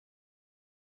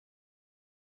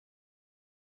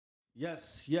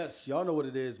Yes. Y'all know what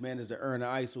it is, man. It's the Earn the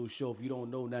ISO show. If you don't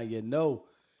know, now you know.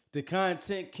 The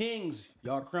content kings,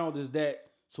 y'all crowned us that,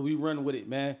 so we run with it,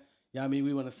 man. Yeah, I mean,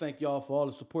 we want to thank y'all for all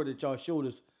the support that y'all showed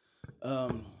us.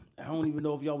 I don't even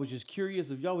know if y'all was just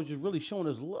curious, if y'all was just really showing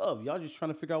us love. Y'all just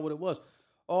trying to figure out what it was.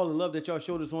 All the love that y'all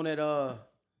showed us on that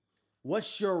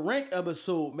What's Your Rank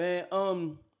episode,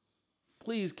 man.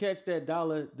 Please catch that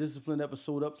Dollar Discipline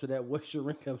episode up to that What's Your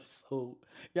Rank episode.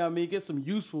 Yeah, I mean, get some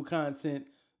useful content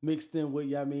mixed in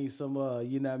with, some,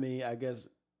 I guess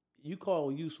you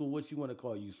call useful what you want to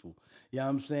call useful. Yeah,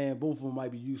 I'm saying both of them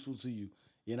might be useful to you.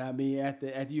 You know what I mean?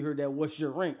 After you heard that What's Your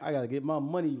Rank, I got to get my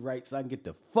money right so I can get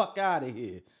the fuck out of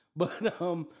here. But we're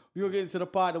going to get into the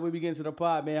pod. The way we get into the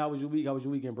pod, man, how was your week? How was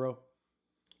your weekend, bro?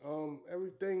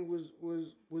 Everything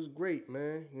was great,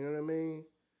 man. You know what I mean?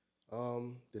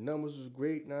 The numbers was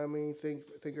great. You know what I mean? Thank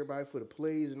everybody for the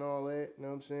plays and all that. You know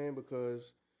what I'm saying?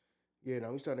 Because we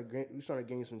starting to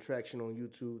gain some traction on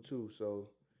YouTube too. So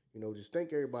just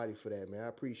thank everybody for that, man. I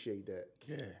appreciate that.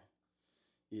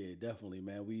 Yeah, definitely,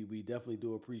 man. We definitely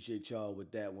do appreciate y'all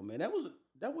with that one, man.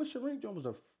 That was your rank. John was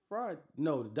a Friday.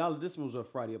 No, the Dollar Discipline was a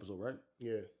Friday episode, right?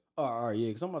 Yeah. All right, yeah.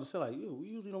 Because I'm about to say we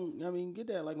usually don't. Get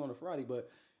that like on a Friday, but.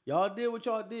 Y'all did what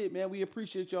y'all did, man. We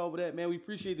appreciate y'all for that, man. We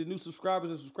appreciate the new subscribers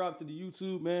that subscribe to the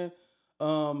YouTube, man. You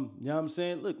know what I'm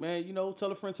saying? Look, man,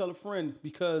 tell a friend,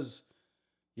 because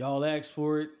y'all asked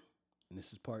for it. And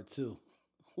this is part 2.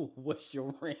 What's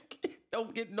your rank? It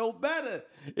don't get no better.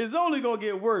 It's only going to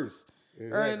get worse.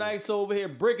 Exactly. Earning Nice over here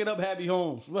breaking up happy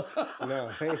homes. No,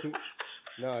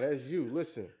 that's you.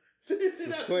 Listen.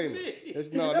 Disclaimer.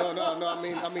 No. I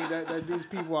mean that these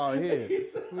people out here.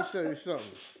 Let me show you something.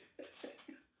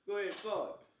 Go ahead,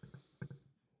 talk.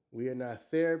 We are not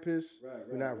therapists. Right,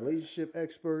 we're not relationship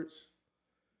experts.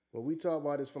 What we talk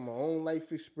about is from our own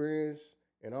life experience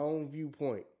and our own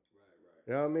viewpoint. Right.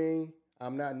 You know what I mean?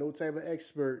 I'm not no type of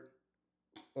expert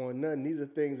on nothing. These are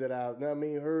things that I've,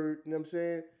 heard. You know what I'm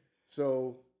saying?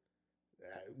 So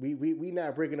we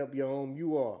not breaking up your home.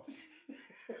 You are.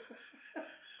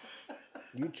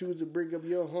 You choose to break up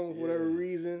your home for whatever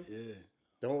reason. Yeah.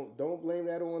 Don't blame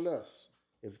that on us.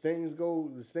 If things go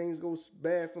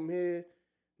bad from here,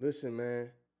 listen, man.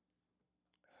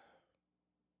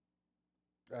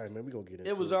 All right, man, we gonna get into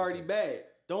it. It was already bad.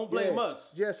 Don't blame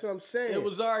us. That's what I'm saying. It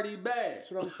was already bad.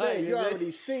 That's what I'm saying. You already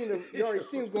seen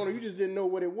what's going on. You just didn't know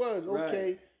what it was. Okay.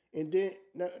 Right. And then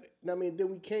then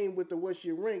we came with the What's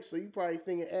Your Rank, so you probably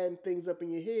thinking adding things up in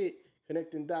your head,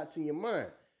 connecting dots in your mind.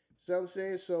 So I'm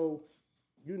saying,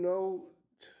 y'all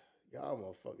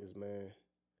motherfuckers, man.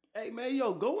 Hey, man,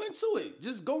 go into it.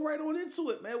 Just go right on into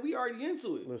it, man. We already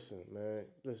into it. Listen, man.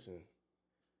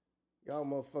 Y'all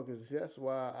motherfuckers, that's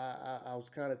why I was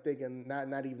kind of thinking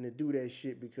not even to do that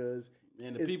shit, because...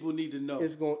 And the people need to know.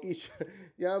 It's going to eat...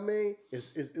 You know what I mean?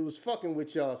 It was fucking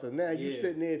with y'all. So now you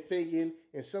sitting there thinking,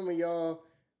 and some of y'all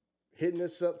hitting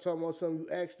us up, talking about something.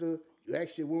 You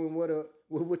asked your woman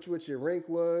what your rank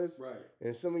was. Right.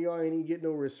 And some of y'all ain't even get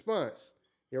no response.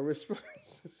 Your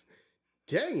response is...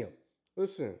 Damn.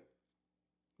 Listen,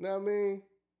 know what I mean?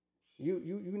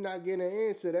 You not getting an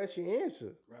answer, that's your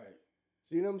answer. Right.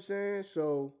 See what I'm saying?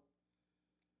 So,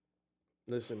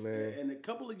 listen, man. And a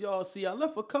couple of y'all, I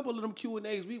left a couple of them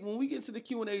Q&As. When we get to the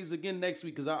Q&As again next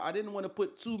week, because I didn't want to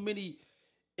put too many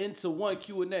into one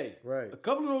Q&A. Right. A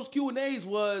couple of those Q&As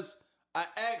was, I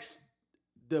asked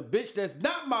the bitch that's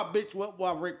not my bitch what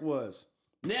my rank was.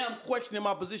 Now I'm questioning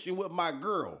my position with my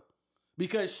girl.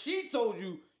 Because she told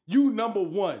you number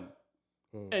 1.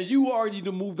 And you already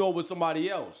moved on with somebody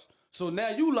else. So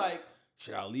now you like,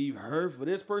 should I leave her for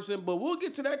this person? But we'll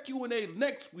get to that Q&A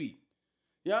next week.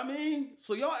 You know what I mean?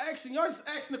 So y'all just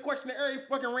asking the question to every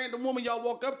fucking random woman y'all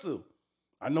walk up to.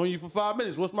 I know you for 5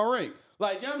 minutes. What's my rank?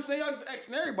 Like, you know what I'm saying? Y'all just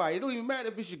asking everybody. It don't even matter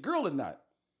if it's your girl or not.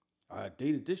 I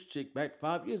dated this chick back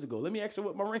 5 years ago. Let me ask her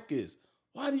what my rank is.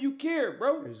 Why do you care,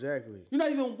 bro? Exactly. You're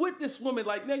not even with this woman.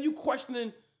 Like, now you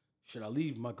questioning, should I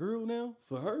leave my girl now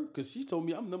for her? Because she told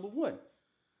me I'm number 1.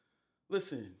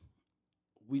 Listen,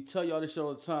 we tell y'all this shit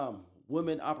all the time.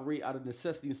 Women operate out of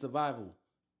necessity and survival.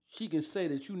 She can say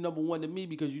that you number 1 to me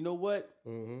because you know what?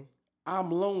 Mm-hmm.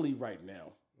 I'm lonely right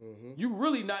now. Mm-hmm. You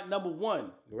really not number 1.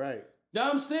 Right. You know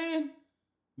what I'm saying?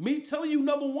 Me telling you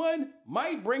number 1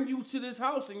 might bring you to this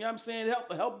house and, you know what I'm saying,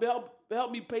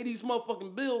 help me pay these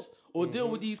motherfucking bills or deal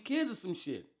with these kids or some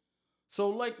shit. So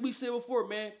like we said before,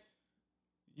 man,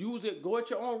 use it. Go at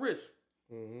your own risk.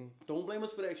 Mm-hmm. Don't blame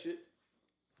us for that shit.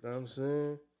 You know what I'm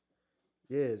saying?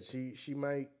 Yeah, she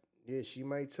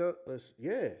might tell us,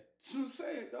 yeah. That's what I'm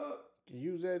saying, dog.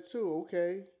 Use that too.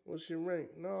 Okay. What's your rank?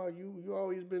 No, you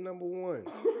always been number 1.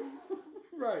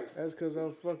 Right. That's because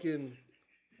I'm fucking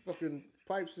fucking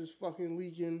pipes is fucking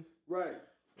leaking. Right.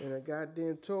 And a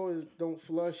goddamn toilet don't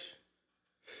flush.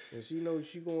 And she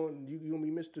knows you gonna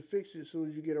be Mr. Fix It as soon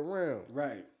as you get around.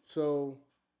 Right. So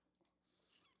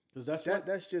because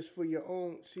that's just for your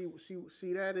own.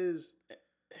 See that is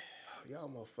y'all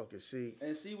motherfuckers see.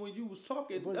 And see when you was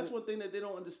talking, that's one thing that they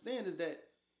don't understand is that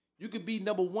you could be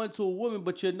number one to a woman,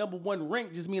 but your number one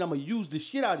rank just mean I'm gonna use the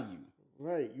shit out of you.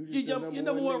 Right. You just your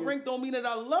number one rank don't mean that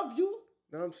I love you.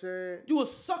 Know what I'm saying? You a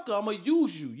sucker. I'm gonna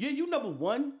use you. Yeah, you number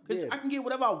one because I can get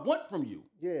whatever I want from you.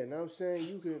 Yeah, know what I'm saying?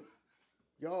 You can.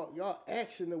 Y'all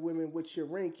asking the women what your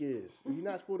rank is. You're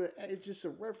not supposed to. It's just a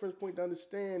reference point to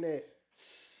understand that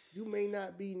you may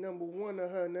not be number one to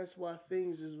her, and that's why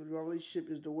your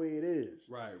relationship is the way it is.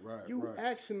 Right. You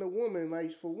asking the woman,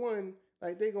 like, for one,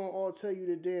 like, they gonna all tell you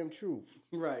the damn truth.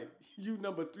 Right. You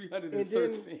number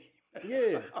 313.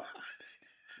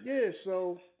 Yeah,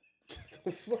 so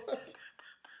the fuck?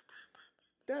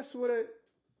 That's what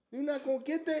you're not gonna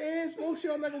get that answer. Most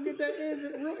of y'all not gonna get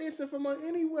that real answer from her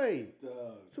anyway.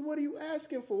 So what are you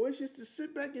asking for? It's just to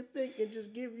sit back and think and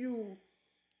just give you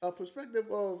a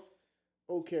perspective of,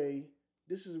 okay,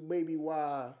 this is maybe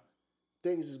why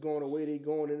things is going the way they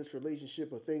going in this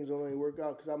relationship, or things don't really work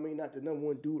out. Because I may not the number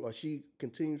one dude, or she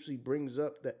continuously brings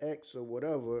up the ex or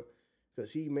whatever,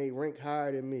 because he may rank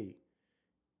higher than me,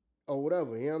 or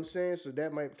whatever. You know what I'm saying? So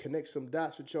that might connect some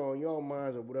dots with y'all in y'all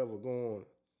minds or whatever going on.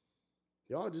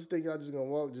 Y'all just think y'all just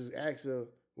gonna just ask her,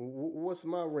 what's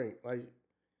my rank? Like, you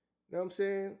know what I'm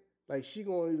saying? Like, she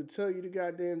gonna even tell you the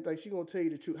goddamn, like, she gonna tell you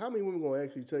the truth. How many women gonna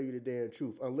actually tell you the damn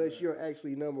truth? Unless you're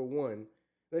actually number one.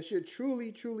 Unless you're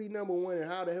truly, truly number one,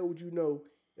 and how the hell would you know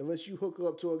unless you hook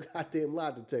up to a goddamn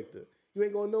lie detector? You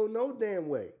ain't gonna know no damn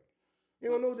way.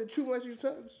 You ain't gonna know the truth unless you hook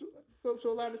up to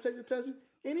a lie detector testing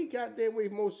any goddamn way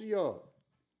for most of y'all.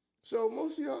 So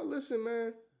most of y'all, listen,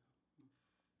 man.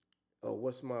 Oh,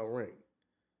 what's my rank?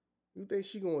 You think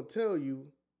she gonna tell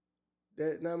you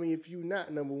that? I mean, if you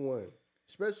not number one,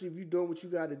 especially if you doing what you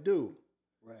got to do.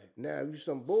 Right. Now, if you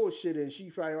some bullshit and she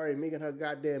probably already making her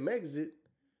goddamn exit.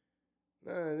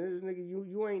 Nah, this nigga,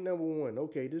 you ain't number one.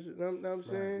 Okay, this is, know what I'm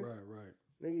saying? Right.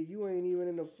 Nigga, you ain't even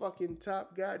in the fucking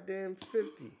top goddamn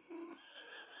 50.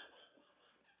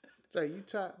 Like, you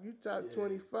top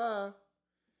 25.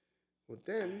 Well,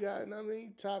 damn, you got,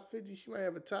 top 50. She might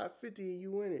have a top 50 and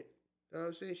you in it. You know what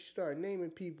I'm saying? She started naming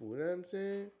people. You know what I'm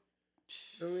saying?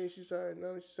 You know what I mean? She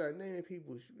started naming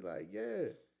people. She be like,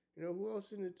 yeah. You know, who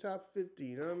else in the top 50?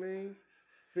 You know what I mean?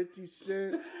 50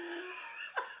 Cent.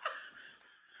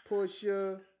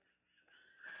 Pusha.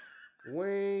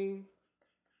 Wayne.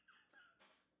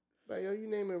 Like, yo, you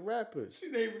naming rappers. She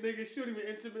naming niggas she don't even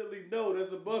intimately know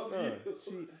that's above you.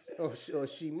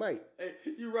 She might. Hey,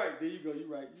 you right. There you go. You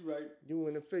right. You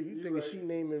in the face. You thinking right. She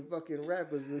naming fucking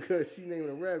rappers because she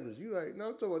naming rappers. You like, no,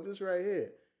 I'm talking about this right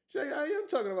here. She like, I am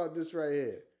talking about this right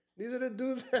here. These are the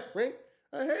dudes that rank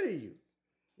ahead of you.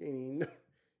 You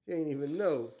ain't even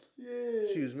know.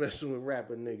 Yeah. She was messing with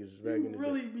rapper niggas back in the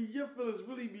day. Your feelings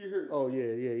really be hurt. Oh, yeah.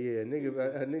 A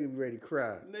nigga be ready to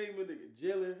cry. Name a nigga,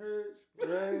 Jalen Hurts.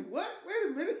 Right? What?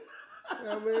 Wait a minute. You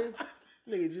know what I mean?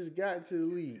 Nigga just got into the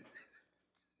league.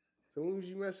 So when was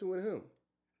you messing with him?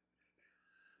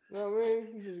 You know what I mean?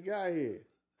 He just got here.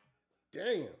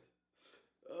 Damn.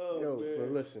 Oh, yo, man. But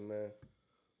listen, man.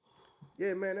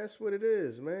 Yeah, man, that's what it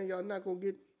is, man. Y'all not gonna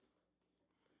get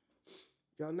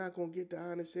the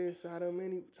honest inside of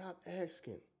them. Stop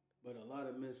asking. But a lot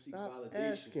of men seek Stop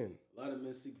validation. Asking. A lot of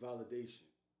men seek validation.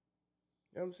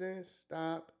 You know what I'm saying?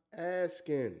 Stop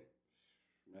asking.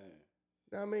 Man.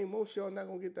 You know what I mean? Most of y'all not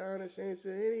gonna get the honest answer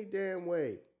any damn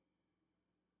way.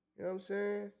 You know what I'm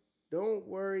saying? Don't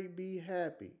worry, be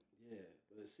happy. Yeah,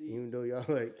 but see. Even though y'all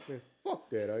like, man, fuck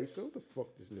that, Ice. What the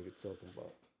fuck this nigga talking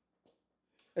about?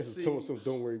 That's some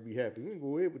don't worry, be happy. We ain't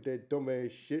go ahead with that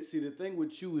dumbass shit. See, the thing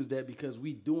with you is that because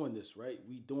we doing this, right?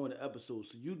 We doing the episode.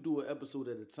 So you do an episode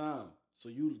at a time. So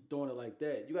you doing it like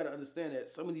that. You got to understand that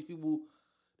some of these people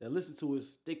that listen to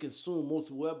us, they consume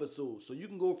multiple episodes. So you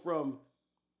can go from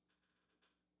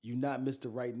you not Mr.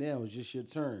 Right Now, it's just your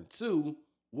turn, to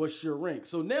what's your rank.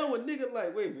 So now a nigga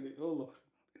like, wait a minute, hold on.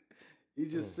 He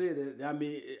just said that. I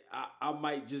mean, I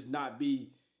might just not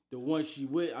be the one she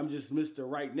with. I'm just Mr.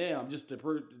 Right Now. I'm just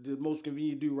the most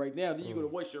convenient dude right now. Then you go to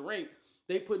what's your rank.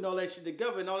 They putting all that shit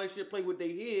together and all that shit play with their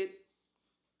head.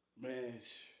 Man,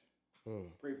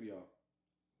 pray for y'all.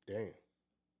 Damn.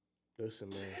 Listen,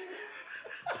 man.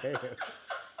 Damn.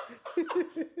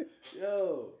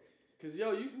 Yo. Because,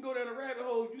 you can go down a rabbit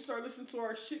hole. You start listening to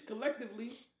our shit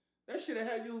collectively. That shit will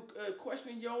have you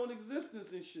questioning your own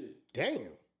existence and shit. Damn.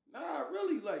 Nah,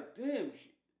 really, like, damn.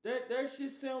 That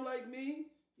shit sound like me?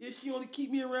 Yeah, she only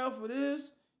keep me around for this?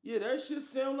 Yeah, that shit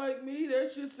sound like me.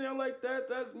 That shit sound like that.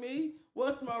 That's me.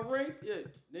 What's my rank? Yeah,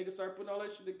 niggas start putting all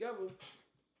that shit together.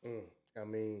 I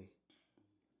mean,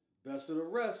 best of the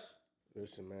rest.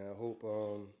 Listen, man. I hope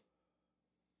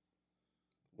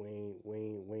we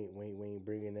ain't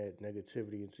bringing that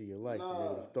negativity into your life,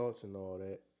 negative thoughts and all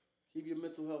that. Keep your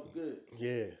mental health good.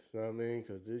 Yeah, you know what I mean?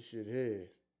 Because this shit here,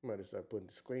 you might have start putting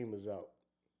disclaimers out.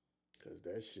 Because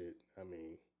that shit, I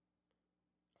mean,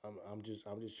 I'm just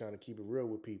trying to keep it real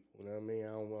with people. You know what I mean?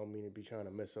 I don't mean to be trying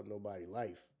to mess up nobody's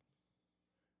life.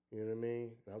 You know what I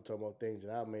mean? And I'm talking about things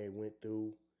that I may have went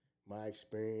through, my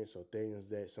experience, or things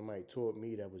that somebody taught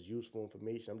me that was useful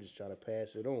information. I'm just trying to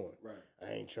pass it on. Right.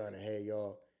 I ain't trying to have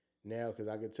y'all now, because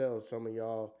I can tell some of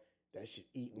y'all that shit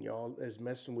eating y'all, is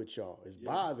messing with y'all. It's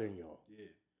bothering y'all. Yeah.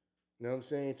 You know what I'm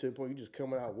saying? To the point you just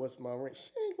coming out, what's my rank? She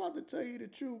ain't about to tell you the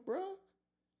truth, bro.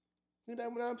 You know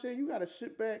what I'm saying? You got to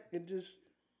sit back and just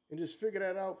figure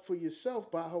that out for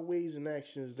yourself by her ways and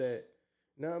actions that,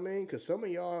 you know what I mean? Because some of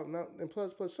y'all, and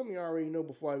plus some of y'all already know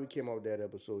before I even came out with that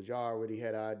episode, y'all already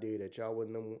had an idea that y'all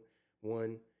wasn't number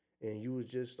one, and you was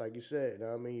just, like you said, you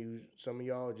know what I mean? Some of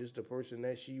y'all just the person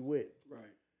that she with. Right.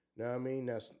 You know what I mean?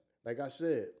 That's, like I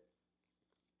said,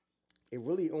 it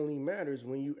really only matters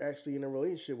when you actually in a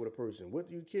relationship with a person. What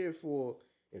do you care for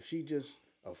if she just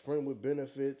a friend with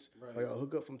benefits, right, or y'all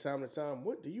hook up from time to time?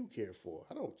 What do you care for?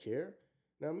 I don't care.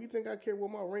 Now, you think I care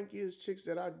what my rank is? Chicks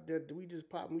that we just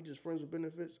pop and we just friends with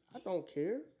benefits? I don't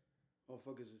care.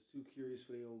 Motherfuckers is too curious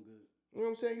for their own good. You know what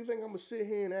I'm saying? You think I'm gonna sit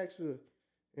here and ask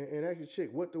a chick,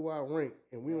 what do I rank?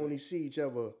 And we only see each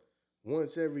other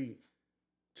once every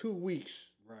 2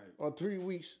 weeks, right, or 3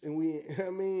 weeks, and we,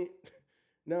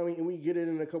 and we get it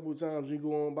in a couple of times. We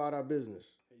go on about our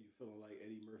business. Hey, you feeling like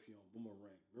Eddie Murphy on Boomerang?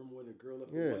 Remember when the girl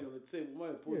left the money on the table?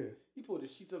 He pulled the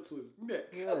sheets up to his neck.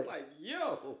 Right. I was like,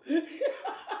 yo.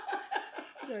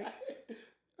 Like,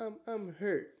 I'm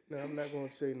hurt. No, I'm not gonna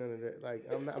say none of that. Like,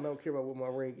 I don't care about what my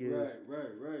rank is. Right.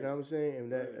 You know what I'm saying?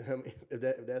 And that,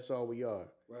 if that's all we are.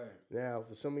 Right. Now,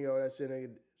 for some of y'all that's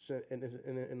in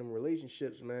them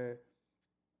relationships, man.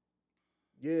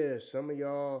 Yeah, some of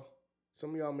y'all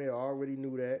may have already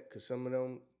knew that, because some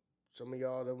of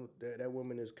y'all, that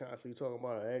woman is constantly talking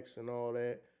about her ex and all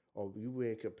that, or you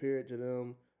being compared to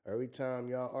them. Every time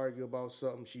y'all argue about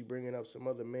something, she bringing up some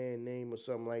other man name or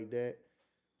something like that.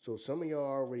 So some of y'all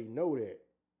already know that.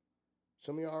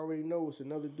 Some of y'all already know it's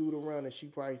another dude around that she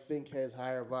probably think has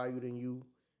higher value than you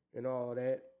and all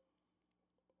that,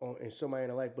 and somebody in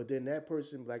her life. But then that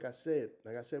person, like I said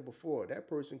before, that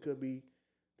person could be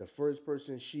the first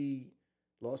person she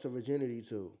lost her virginity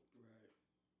to. Right.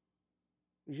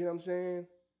 You see what I'm saying?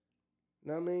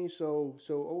 Know what I mean? So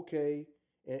okay,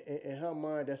 in her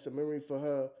mind, that's a memory for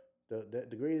her.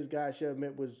 The greatest guy she ever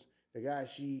met was the guy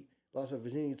she lost her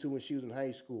virginity to when she was in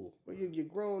high school. Well, you're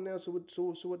grown now, so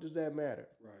what does that matter?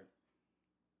 Right.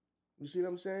 You see what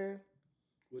I'm saying?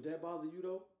 Would that bother you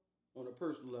though, on a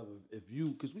personal level? If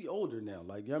you, because we older now,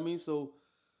 like, you know what I mean? So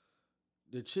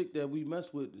the chick that we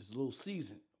mess with is a little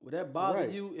seasoned. Would that bother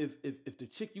you if the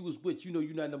chick you was with, you know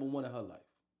you're not number one in her life?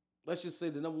 Let's just say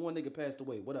the number one nigga passed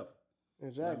away, whatever.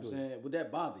 Exactly. You know what I'm saying? Would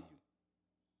that bother you?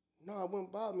 No, it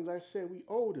wouldn't bother me. Like I said, we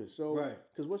older. So, right.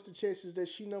 Because what's the chances that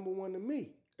she number one to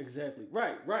me? Exactly.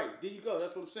 Right. There you go.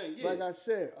 That's what I'm saying. Yeah. Like I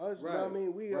said, us, right. I'm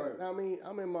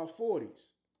in my 40s.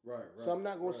 Right. So I'm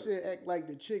not going to sit and act like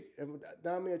the chick,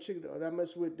 a chick that I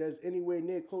mess with that's anywhere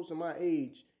near close to my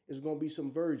age is going to be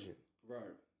some virgin. Right.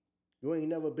 You ain't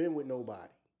never been with nobody.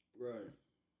 Right.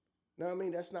 Know what I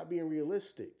mean? That's not being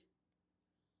realistic.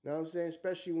 Know what I'm saying?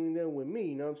 Especially when they're with me,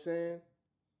 you know what I'm saying?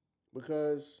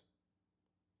 Because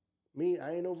me,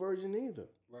 I ain't no virgin either.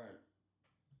 Right.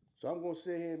 So I'm going to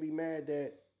sit here and be mad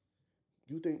that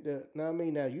you think that, know what I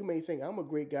mean? Now, you may think I'm a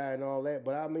great guy and all that,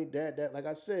 but I mean that like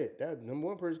I said, that number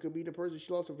one person could be the person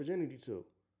she lost her virginity to.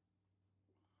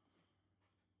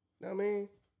 Know what I mean?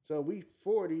 So we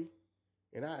 40,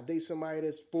 and I date somebody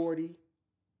that's 40.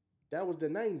 That was the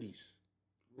 90s.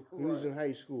 We was in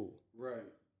high school. Right.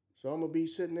 So I'm going to be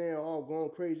sitting there all going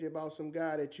crazy about some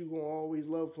guy that you going to always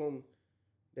love from,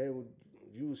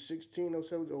 you was 16 or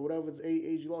something, or whatever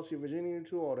age you lost your virginity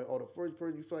to, or the first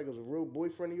person you feel like was a real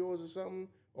boyfriend of yours or something,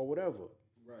 or whatever.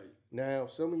 Right. Now,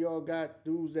 some of y'all got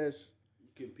dudes that's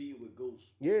competing with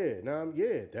ghosts. Yeah,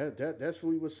 that's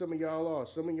really what some of y'all are.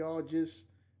 Some of y'all just,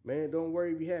 man, don't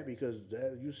worry, be happy, because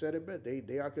you said it best.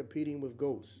 They are competing with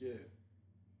ghosts. Yeah.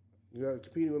 You are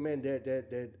competing with men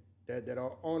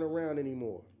that aren't around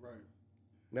anymore. Right.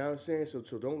 Now I'm saying, so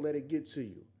don't let it get to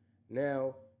you.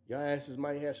 Now, y'all asses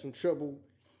might have some trouble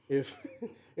if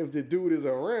the dude is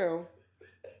around.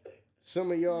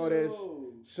 Some of y'all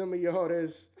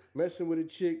that's messing with a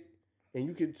chick and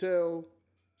you can tell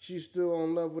she's still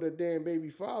in love with her damn baby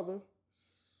father,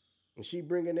 and she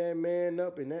bringing that man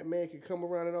up, and that man can come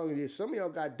around and all. Yeah, some of y'all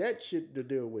got that shit to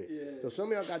deal with. Yeah. So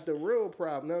some of y'all got the real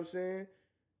problem. Know what I'm saying?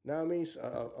 Know what I mean?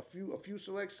 A few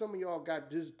select. Some of y'all got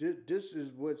this. This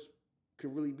is what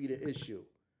could really be the issue.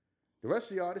 The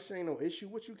rest of y'all, this ain't no issue.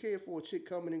 What you care for? A chick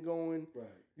coming and going. Right.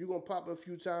 You gonna pop a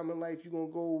few times in life. You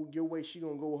gonna go your way. She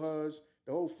gonna go hers.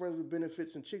 The whole friends with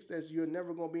benefits and chicks that you're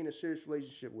never gonna be in a serious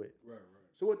relationship with. Right.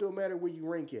 So what do it matter where you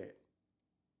rank at?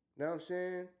 Know what I'm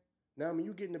saying? Now I mean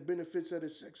you getting the benefits of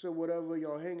the sex or whatever.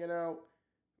 Y'all hanging out,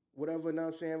 whatever. Now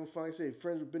I'm saying having fun. I say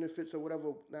friends with benefits or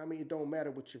whatever. Now I mean it don't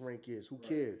matter what your rank is. Who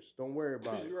cares? Don't worry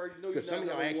about it. You already know because some of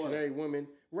y'all asking every woman,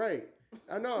 right?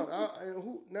 I know.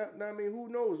 I mean, who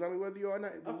knows? I mean, whether you are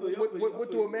not, what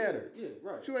do it matter? Yeah,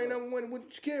 right. You ain't number one.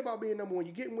 What you care about being number one?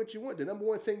 You getting what you want. The number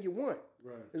one thing you want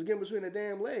is getting between the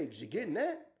damn legs. You getting that?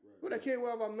 Right. What I care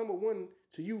about if I'm number one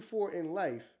to you for in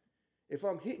life, if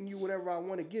I'm hitting you whenever I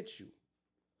want to get you.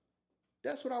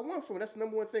 That's what I want from it. That's the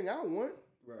number one thing I want.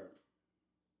 Right.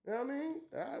 You know what I mean?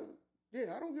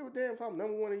 I don't give a damn if I'm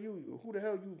number one of you. Who the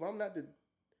hell you? If I'm not the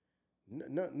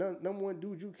number one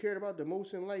dude you cared about the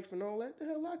most in life and all that, the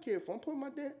hell I care for. I'm putting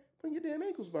your damn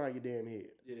ankles behind your damn head.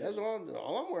 Yeah. That's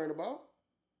all I'm worried about.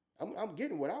 I'm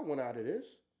getting what I want out of this.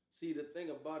 See, the thing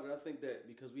about it, I think that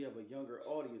because we have a younger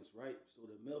audience, right? So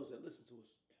the males that listen to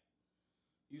us,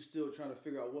 you still trying to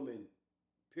figure out women,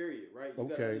 period, right? You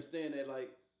gotta understand that, like,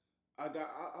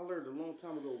 I learned a long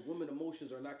time ago, women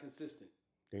emotions are not consistent.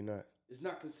 They not. It's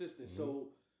not consistent. Mm-hmm. So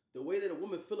the way that a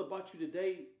woman feel about you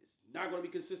today is not going to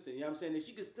be consistent. You know what I'm saying? And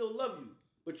she can still love you.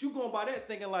 But you going by that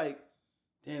thinking like,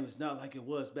 damn, it's not like it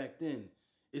was back then.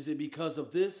 Is it because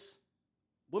of this?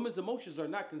 Women's emotions are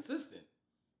not consistent.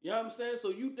 You know what I'm saying? So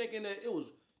you thinking that it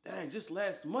was, dang, just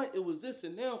last month it was this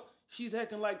and now she's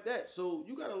acting like that. So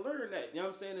you got to learn that. You know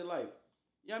what I'm saying? In life.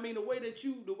 You know what I mean? The way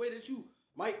that you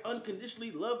might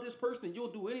unconditionally love this person and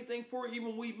you'll do anything for her even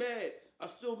when we mad. I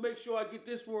still make sure I get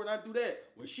this for her and I do that.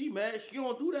 When she mad, she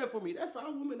don't do that for me. That's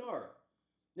how women are.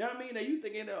 You know what I mean? Now you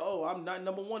thinking that, oh, I'm not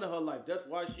number one in her life. That's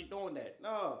why she doing that.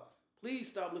 Nah, please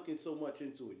stop looking so much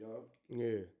into it, y'all. Yeah.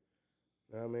 You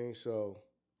know what I mean? So,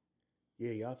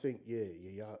 yeah, y'all think,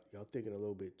 y'all thinking a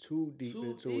little bit too deep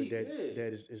into it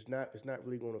that it's not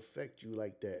really going to affect you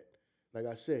like that. Like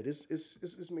I said,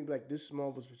 it's maybe like this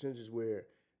small percentages where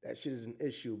that shit is an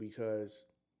issue because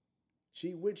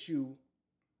she with you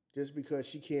just because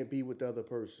she can't be with the other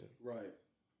person. Right.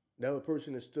 The other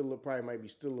person is still probably might be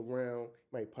still around,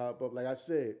 might pop up. Like I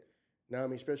said, now I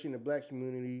mean, especially in the black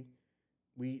community,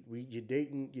 you're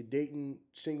dating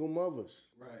single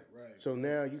mothers. Right. So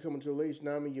now you come into a relationship.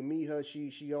 Now I mean, you meet her,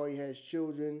 she already has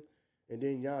children, and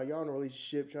then y'all in a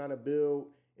relationship trying to build,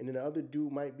 and then the other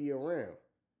dude might be around.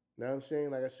 Now I'm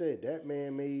saying, like I said, that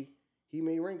man may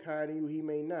rank higher than you, he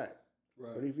may not.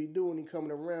 Right. But if he do and he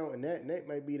coming around, and that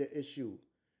might be the issue.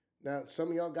 Now, some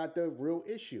of y'all got the real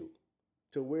issue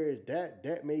to where is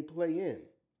that may play in.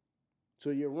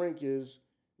 So your rank is,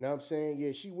 now I'm saying,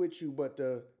 yeah, she with you, but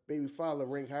the baby father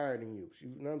rank higher than you. She,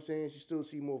 you know what I'm saying? She still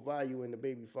see more value in the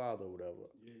baby father or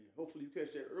whatever. Yeah, hopefully you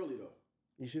catch that early, though.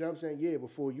 You see what I'm saying? Yeah,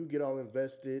 before you get all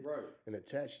invested and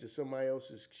attached to somebody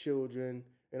else's children,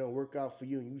 it don't work out for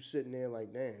you, and you sitting there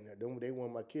like, damn, they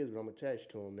want my kids, but I'm attached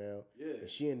to them now. Yeah. And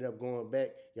she ended up going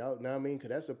back. Y'all know what I mean? Because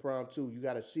that's a problem, too. You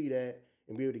got to see that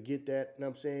and be able to get that. You know what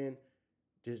I'm saying?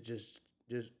 Just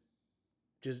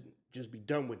be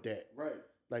done with that. Right.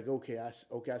 Like, okay, I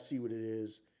see what it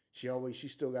is. She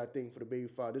still got a thing for the baby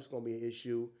father. This is going to be an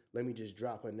issue. Let me just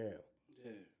drop her now.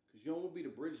 Yeah. Because you don't want to be the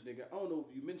bridge nigga. I don't know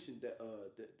if you mentioned that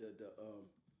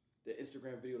the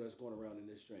Instagram video that's going around in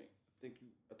this drink. I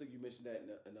think you mentioned that in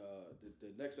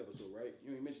the next episode, right?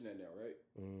 You ain't mentioned that now, right?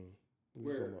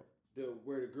 Where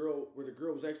the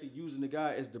girl was actually using the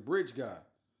guy as the bridge guy.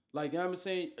 Like, you know what I'm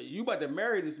saying? You about to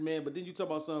marry this man, but then you talk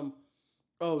about some,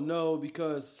 oh no,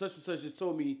 because such and such just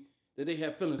told me that they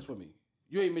have feelings for me.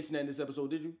 You ain't mentioned that in this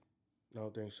episode, did you? I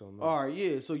don't think so, no. All right,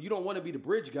 yeah. So you don't want to be the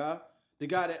bridge guy, the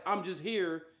guy that I'm just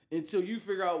here until you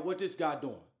figure out what this guy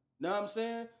doing. Know what I'm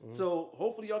saying? Mm-hmm. So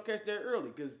hopefully y'all catch that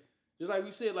early, because just like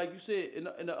we said, like you said in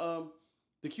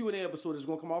the Q&A episode that's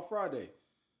gonna come out Friday.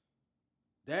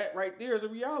 That right there is a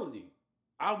reality.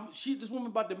 This woman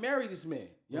about to marry this man.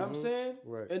 You know what I'm saying?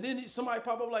 Right. And then somebody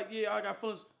pop up like, yeah, I got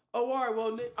feelings. Oh, all right,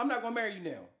 well, I'm not gonna marry you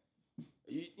now.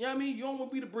 You know what I mean? You don't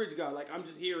want to be the bridge guy. Like, I'm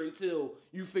just here until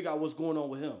you figure out what's going on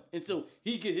with him. Until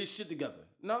he get his shit together.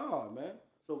 Nah, man.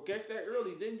 So catch that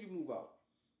early, then you move out.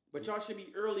 But y'all should be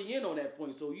early in on that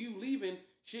point. So you leaving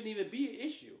shouldn't even be an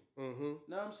issue. Mm-hmm.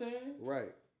 Know what I'm saying?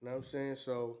 Right. Know what I'm saying?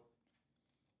 So,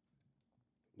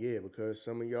 Yeah, because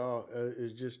some of y'all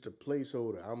is just a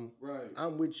placeholder. Right.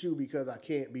 I'm with you because I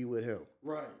can't be with him.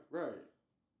 Right.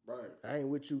 I ain't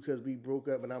with you because we broke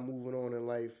up and I'm moving on in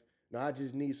life. No, I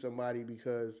just need somebody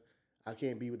because I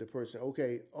can't be with the person.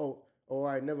 Okay, all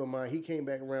right, never mind. He came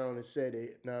back around and said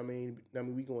it. Know what I mean,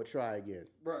 we gonna try again.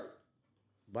 Right.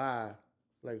 Bye.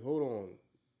 Like, hold on.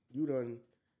 You done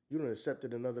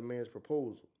accepted another man's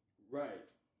proposal. Right.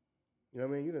 You know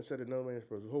what I mean? You done accepted another man's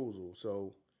proposal.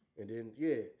 So, and then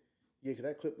because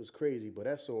that clip was crazy, but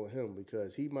that's on him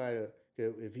because he might have.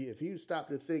 If he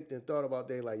stopped to think and thought about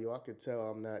that, like, yo, I could tell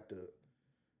I'm not the.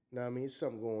 Know what I mean? It's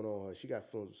something going on. She got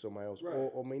feelings with somebody else, right.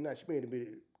 or maybe not. She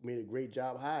made a great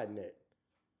job hiding that.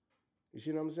 You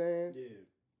see what I'm saying? Yeah.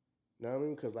 Know what I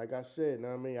mean? Because like I said, know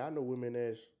what I mean? I know women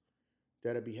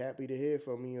that'll be happy to hear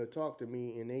from me or talk to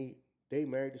me, and they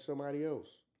married to somebody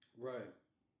else. Right.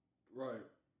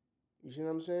 You see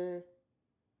what I'm saying?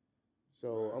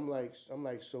 So right. I'm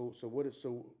like, so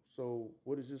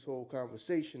what is this whole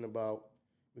conversation about?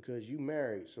 Because you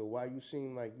married, so why you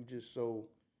seem like you just so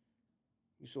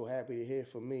happy to hear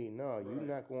from me? No, right.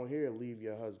 You're not gonna hear leave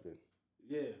your husband.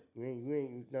 Yeah. You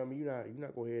ain't. I mean, you're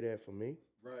not gonna hear that from me.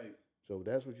 Right. So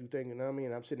that's what you thinking. I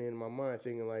mean, I'm sitting in my mind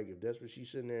thinking like, if that's what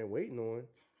she's sitting there and waiting on,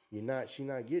 she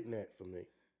not getting that from me.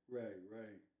 Right.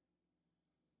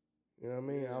 You know what I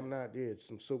mean? Yeah. I'm not there. It's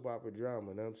some soap opera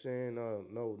drama. You know what I'm saying? No,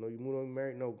 you move on,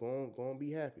 married. No, go on,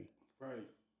 be happy. Right.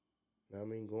 You know what I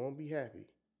mean? Go on, be happy.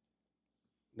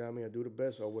 You know what I mean? I do the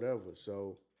best or whatever.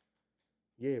 So,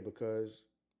 yeah, because,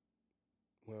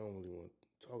 well, I don't really want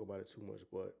to talk about it too much,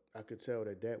 but I could tell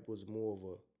that was more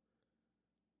of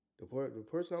the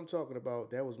person I'm talking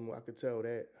about, that was more, I could tell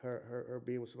that her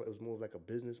being with somebody was more of like a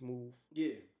business move.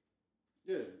 Yeah.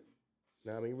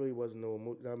 Now, I mean, it really wasn't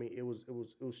no. I mean, it was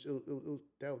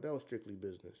that was strictly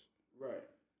business. Right.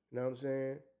 You know what I'm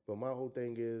saying? But my whole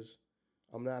thing is,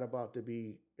 I'm not about to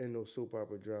be in no soap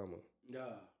opera drama. Nah.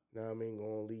 Know what I mean?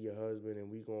 Gonna leave your husband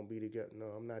and we gonna be together. No,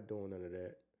 I'm not doing none of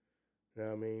that. You know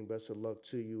what I mean? Best of luck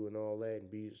to you and all that,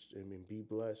 and be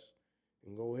blessed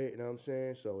and go ahead. You know what I'm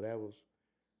saying? So that was.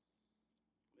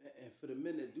 And for the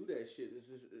men that do that shit,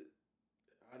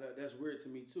 that's weird to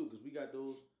me too, because we got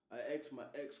those. I asked my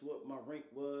ex what my rank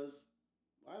was.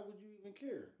 Why would you even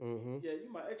care? Mm-hmm. Yeah, you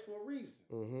my ex for a reason.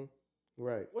 Mm-hmm.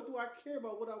 Right. What do I care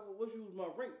about what you was my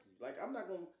rank to? Like, I'm not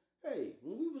gonna. Hey,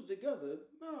 when we was together,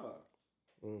 nah.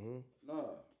 Mm-hmm.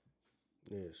 Nah.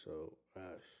 Yeah. So,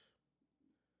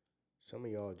 some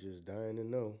of y'all just dying to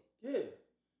know. Yeah.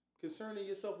 Concerning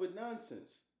yourself with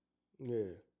nonsense.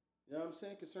 Yeah. You know what I'm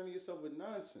saying? Concerning yourself with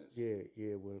nonsense. Yeah.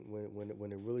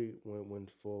 When it really when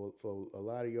for a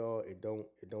lot of y'all it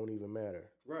don't even matter.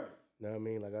 Right. You know what I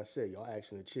mean? Like I said, y'all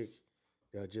asking a chick,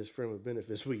 y'all just friend with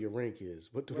benefits what your rank is.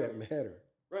 What do that matter?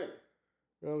 Right.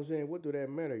 You know what I'm saying? What do that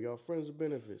matter? Y'all friends with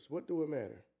benefits. What do it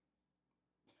matter?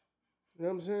 You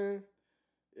know what I'm saying?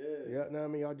 Yeah. Know what I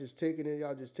mean? Y'all just taking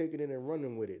it and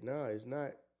running with it. Nah, it's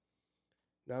not.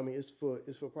 Know what I mean? It's for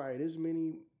probably this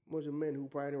many bunch of men who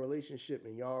probably in a relationship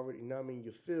and y'all already, know what I mean?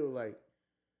 You feel like,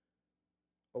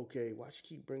 okay, why she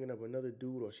keep bringing up another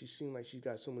dude, or she seemed like she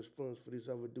got so much feelings for this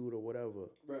other dude or whatever.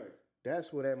 Right.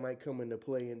 That's where that might come into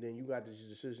play, and then you got this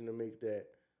decision to make that,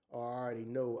 I already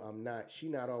know she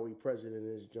not always present in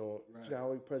this joint. Right. She's not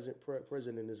always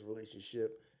present in this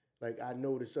relationship. Like, I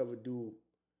know this other dude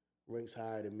ranks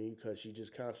higher than me because she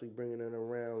just constantly bringing it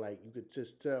around. Like, you could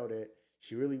just tell that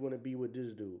she really want to be with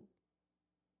this dude.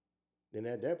 Then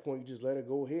at that point, you just let her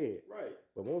go ahead. Right.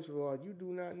 But most of all, you do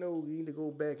not know. You need to go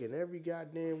back, and every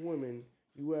goddamn woman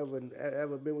you ever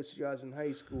been with, you guys in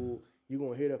high school, you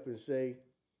gonna hit up and say,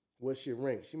 "What's your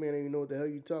rank?" She may not even know what the hell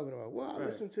you talking about. Well, I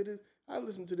listened to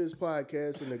this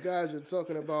podcast, and the guys are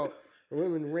talking about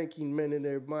women ranking men in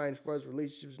their minds as far as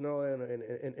relationships and all that,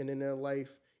 and in their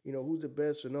life, you know, who's the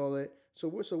best and all that. So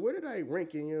where did I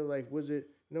rank in your life? Was it?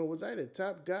 You know, was I the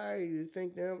top guy? You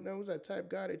think that was that type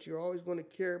guy that you're always going to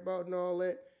care about and all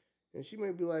that? And she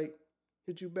may be like,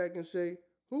 hit you back and say,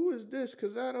 "Who is this?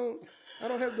 Because I don't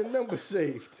have the number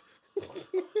saved."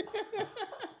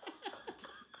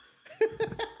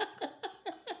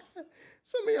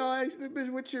 Some of y'all ask the bitch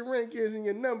what your rank is and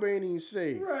your number ain't even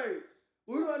saved. Right.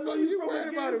 What do I know you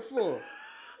worried about it for?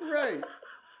 Right.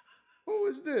 Who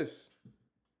is this?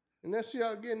 And that's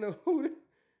y'all getting the who.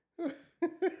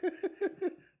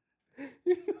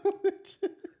 You know that.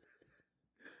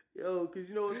 Yo, because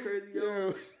you know what's crazy,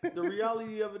 yo? The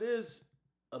reality of it is,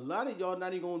 a lot of y'all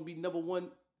not even going to be number one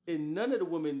in none of the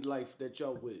women's life that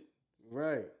y'all with.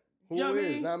 Right. Who you know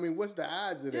is? I mean, what's the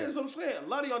odds of that? Yeah, that's what I'm saying. A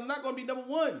lot of y'all not going to be number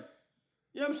one.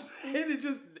 You know what I'm saying? It's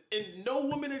just, and no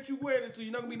woman that you wear until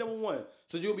you're not going to be number one.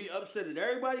 So you'll be upset at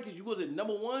everybody because you wasn't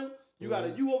number one.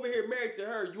 You over here married to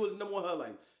her. You was number one. Her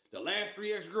like the last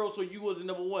 3 ex-girls, so you wasn't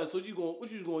number one. So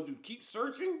what you gonna do? Keep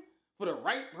searching for the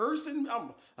right person?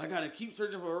 I gotta keep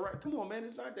searching for the right. Come on, man.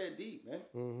 It's not that deep, man.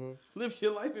 Mm-hmm. Live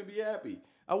your life and be happy.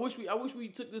 I wish we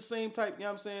took the same type. You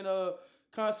know what I'm saying?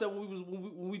 Concept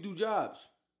when we do jobs.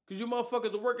 Cause you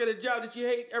motherfuckers will work at a job that you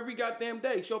hate every goddamn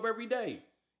day. Show up every day.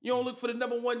 You don't look for the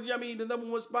number one. The number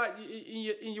one spot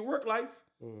in your work life.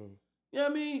 Mm-hmm. You know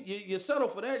what I mean? You settle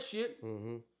for that shit.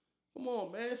 Mm-hmm. Come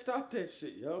on, man. Stop that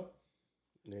shit, yo.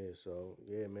 Yeah, so,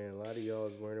 yeah, man, a lot of y'all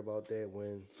was worrying about that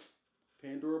when...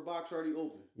 Pandora box already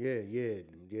open. Yeah,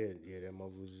 that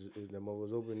mother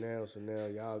was open now, so now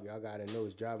y'all gotta know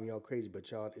it's driving y'all crazy, but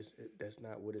y'all, that's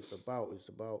not what it's about. It's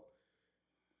about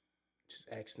just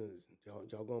asking,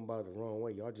 y'all going about it the wrong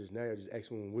way. Y'all just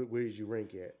asking, where did you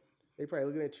rank at? They probably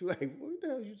looking at you like, what the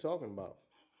hell are you talking about?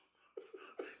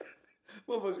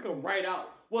 Motherfucker come right out.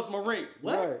 What's my rank?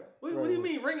 What? Right, what do you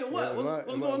mean ranking what?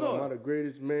 What's going on? Am I the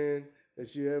greatest man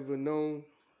that you ever known?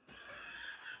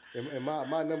 Am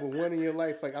I number one in your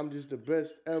life? Like, I'm just the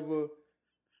best ever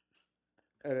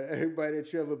out of everybody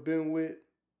that you ever been with?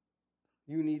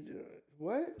 You need to...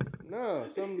 What? No,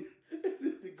 some...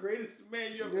 the greatest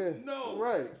man you ever know.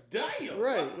 Right. Damn.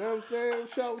 Right. You know what I'm saying?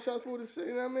 What y'all supposed to say?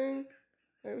 You know what I mean?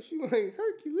 And she like,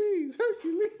 Hercules.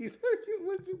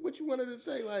 What you wanted to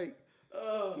say? Like,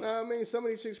 know what I mean? Some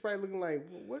of these chicks probably looking like,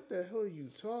 what the hell are you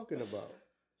talking about?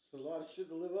 It's a lot of shit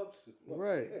to live up to.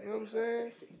 Right. You know what I'm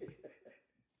saying?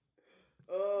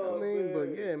 Man.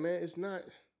 But yeah, man, it's not.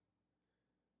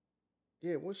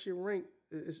 Yeah, what's your rank?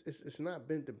 It's not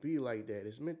meant to be like that.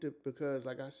 It's meant to, because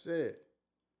like I said,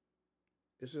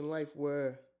 it's in life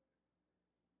where,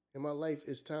 in my life,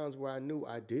 it's times where I knew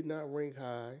I did not rank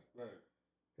high. Right.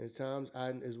 And times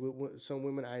is with some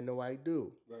women I know I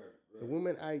do. Right. The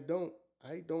women I don't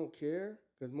care,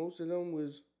 because most of them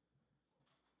was,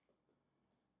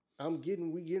 we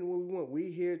getting what we want.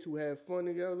 We here to have fun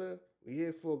together. We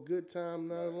here for a good time,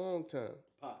 not a long time.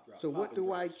 Pop drop. So what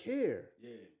do I care?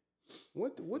 Yeah.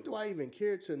 What do I even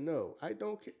care to know? I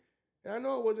don't care. And I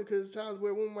know it wasn't, because times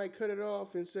where one might cut it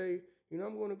off and say,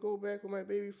 I'm going to go back with my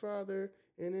baby father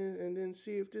and then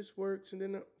see if this works, and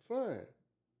then fine.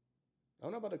 I'm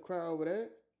not about to cry over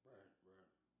that.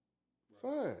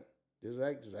 Right. Fine. Just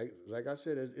like I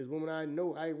said, as women I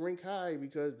know I rank high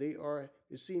because they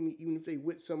see me even if they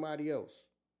with somebody else.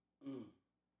 Mm.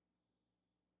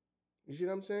 You see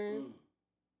what I'm saying? Mm.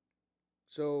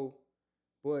 So,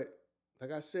 but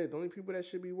like I said, the only people that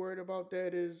should be worried about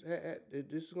that is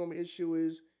this is gonna be an issue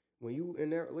is when you in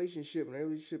that relationship and that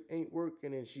relationship ain't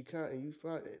working and you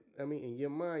find, in your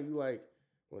mind you like,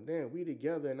 well damn, we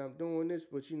together and I'm doing this,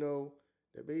 but the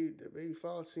baby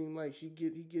father seem like he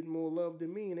getting more love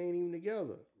than me and ain't even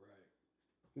together. Right.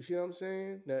 You see what I'm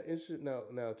saying?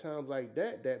 Now times like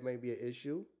that may be an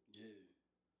issue. Yeah.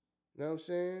 You know what I'm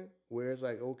saying? Where it's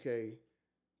like, okay,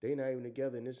 they not even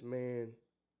together, and this man,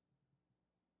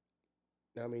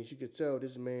 she could tell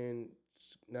this man,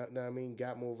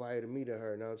 got more value to me than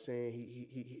her. You know what I'm saying?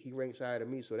 He ranks higher than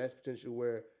me, so that's potential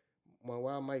where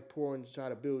I might pour and try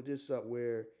to build this up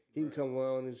where he can come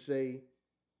around and say,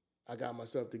 I got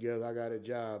myself together, I got a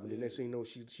job, and the next thing you know,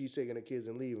 she's taking the kids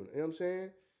and leaving. You know what I'm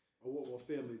saying? I want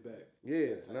my family back. Yeah, you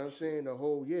know what I'm saying? The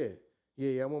whole, I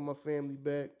want my family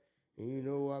back. And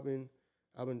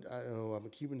I've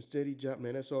been keeping a steady job,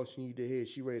 man. That's all she need to hear.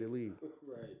 She ready to leave.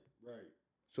 Right.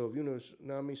 So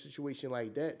if situation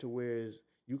like that, to where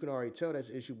you can already tell that's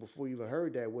an issue before you even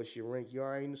heard that. What's your rank?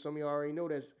 Some of you already know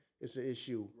it's an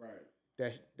issue.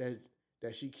 Right.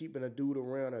 That she keeping a dude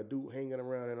around, a dude hanging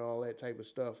around, and all that type of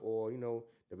stuff, or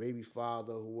the baby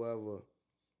father, whoever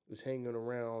is hanging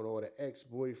around, or the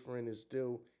ex-boyfriend is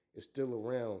still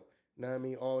around.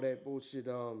 All that bullshit.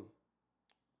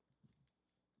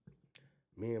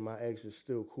 Me and my ex is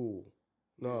still cool.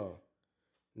 No.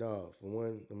 For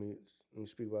one, let me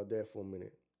speak about that for a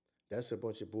minute. That's a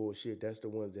bunch of bullshit. That's the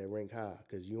ones that rank high,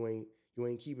 because you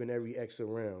ain't keeping every ex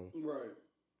around. Right.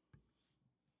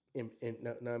 And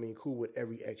cool with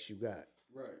every ex you got.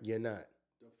 Right. You're not.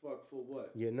 The fuck for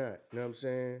what? You're not. You know what I'm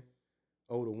saying?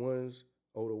 The ones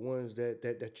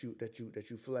that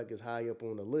you feel like is high up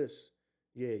on the list.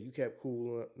 Yeah, you kept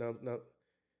cool.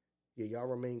 Yeah, y'all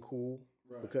remain cool.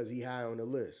 Right. Because he high on the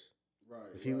list. Right.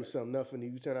 If he was something nothing,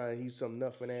 you turn out he's some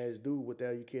nothing ass dude, what the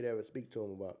hell you kid ever speak to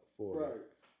him about for? Right.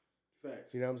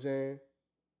 Facts. You know what I'm saying?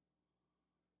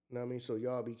 You know what I mean? So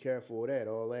y'all be careful of that.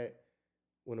 All that.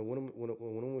 When a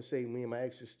woman say me and my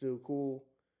ex is still cool,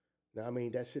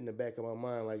 that's in the back of my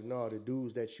mind. Like, no, the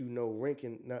dudes that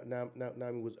ranking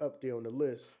was up there on the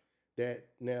list. That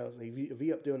now if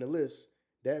he up there on the list,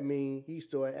 that mean he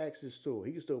still had access to her.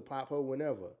 He can still pop her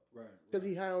whenever. Right. Because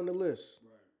he high on the list.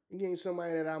 Right. You ain't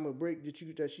somebody that I'm a break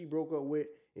that she broke up with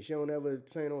and she don't ever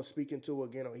plan on speaking to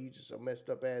again, or he just a messed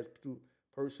up ass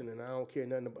person and I don't care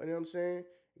nothing about. You know what I'm saying?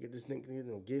 Get this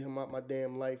nigga, get him out my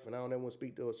damn life, and I don't ever want to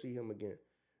speak to or see him again.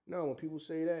 No, when people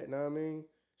say that, you know what I mean?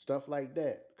 Stuff like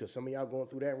that, because some of y'all going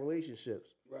through that in relationships.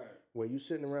 Right. Where you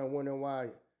sitting around wondering why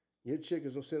your chick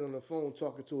is sitting on the phone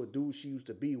talking to a dude she used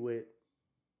to be with.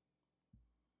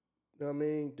 You know what I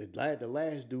mean? The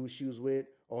last dude she was with,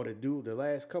 or the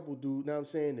last couple dude, you know what I'm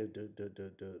saying?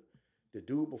 The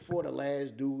dude before the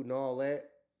last dude and all that.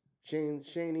 She don't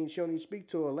even speak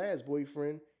to her last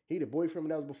boyfriend. He the boyfriend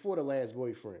that was before the last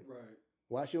boyfriend. Right.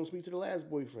 Why she don't speak to the last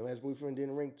boyfriend? Last boyfriend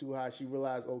didn't rank too high. She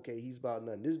realized, okay, he's about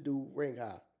nothing. This dude rank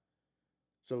high.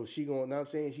 So she going, you know what I'm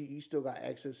saying? He still got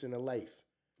access in her life.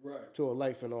 Right. To her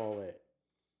life and all that.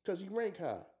 Because he rank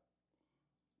high.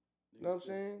 You know what I'm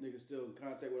saying? Nigga still in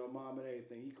contact with her mom and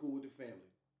everything. He cool with the family.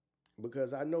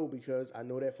 Because I know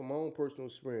that from my own personal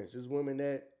experience. There's women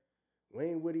that we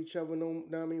ain't with each other no,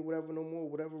 I mean, whatever no more,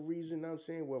 whatever reason, you know what I'm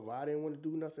saying, whether I didn't want to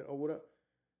do nothing or whatever,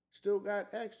 still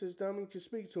got access, I mean, to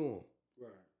speak to him.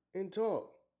 Right. And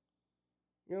talk.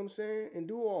 You know what I'm saying? And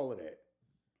do all of that.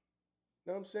 You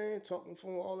know what I'm saying? Talking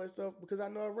from all that stuff because I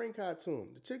know I rank high to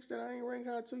him. The chicks that I ain't rank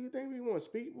high to, you think we want to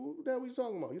speak? What the hell we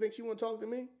talking about? You think she want to talk to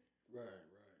me? Right.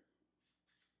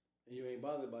 And you ain't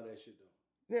bothered by that shit though.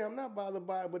 Yeah, I'm not bothered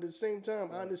by it, but at the same time,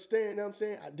 right. I understand, you know what I'm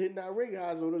saying? I did not rank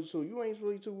high to her, so you ain't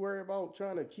really too worried about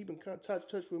trying to keep in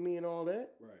touch with me and all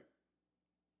that. Right.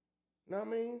 Know what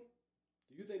I mean?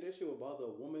 Do you think that shit would bother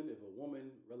a woman if a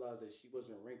woman realized that she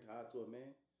wasn't ranked high to a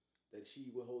man? That she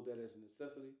would hold that as a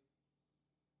necessity?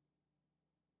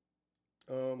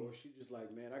 Or she just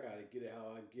like, man, I gotta get it how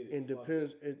I get it. It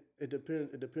depends.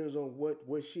 It depends on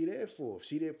what she there for. If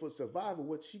she there for survival,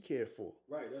 what she care for.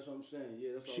 Right, that's what I'm saying.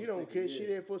 Yeah, that's what she don't care. Yeah. She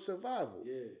there for survival.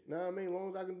 Yeah. Know what I mean? As long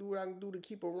as I can do what I can do to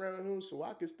keep around him, so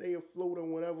I can stay afloat or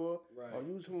whatever, right. or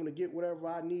use him to get whatever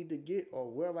I need to get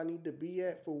or wherever I need to be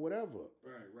at for whatever.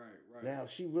 Right. Now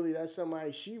that's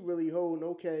somebody she really holding.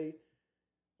 Okay,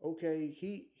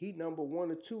 he number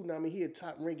 1 or 2. Now I mean he a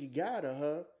top ranking guy to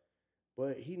her.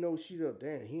 But he knows he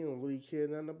don't really care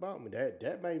nothing about me.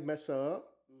 That might mess her up.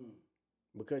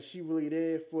 Because she really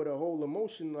there for the whole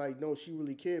emotion, like, no, she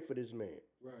really cared for this man.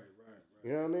 Right.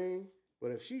 You know what I mean?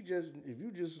 But if you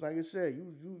just, like I said,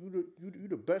 you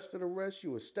the best of the rest,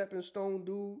 you a stepping stone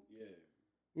dude. Yeah.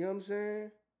 You know what I'm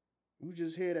saying? You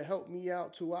just here to help me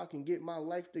out till I can get my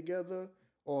life together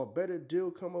or a better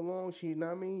deal come along. You know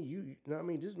what I mean? You know what I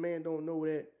mean? This man don't know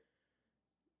that.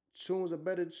 Soon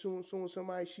as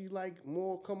somebody she like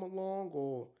more come along,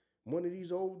 or one of these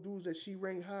old dudes that she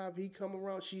rank high, if he come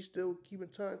around, she still keeping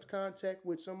contact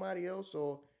with somebody else,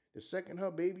 or the second her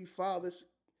baby father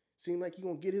seem like he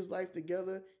gonna get his life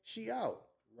together, she out.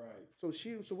 Right.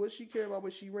 So what she care about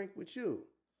what she rank with you?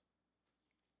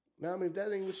 Now I mean if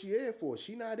that ain't what she there for,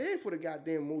 she not there for the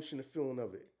goddamn emotion and feeling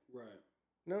of it. Right.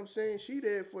 You know what I'm saying? She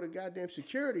there for the goddamn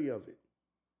security of it.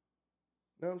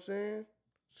 You know what I'm saying?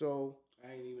 So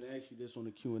I ain't even asked you this on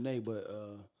the Q&A, but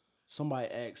somebody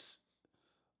asked,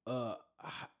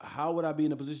 how would I be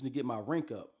in a position to get my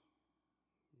rank up?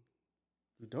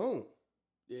 You don't.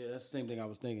 Yeah, that's the same thing I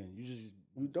was thinking.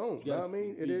 You don't. You know what I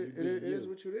mean? It is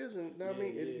what it is, and you know what I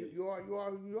mean? You are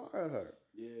who you are to her.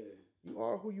 Yeah. You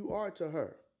are who you are to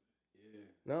her. Yeah.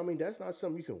 You know what I mean? That's not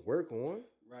something you can work on.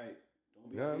 Right.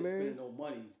 Don't be out here spending no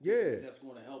money. Yeah. That's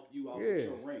going to help you out with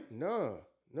your rank. No.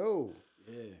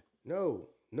 Yeah.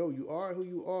 No, you are who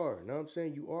you are. You know what I'm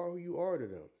saying? You are who you are to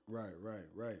them.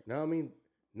 Right. Now I mean,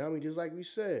 just like we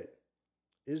said,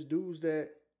 it's dudes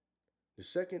that the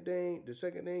second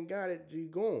thing got it, he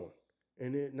gone.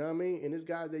 And it, know what I mean? And this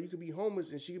guy that you could be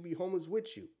homeless and she could be homeless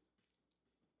with you.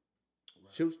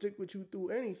 Right. She'll stick with you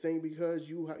through anything because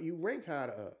you rank high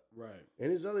to her. Right. And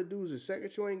there's other dudes, the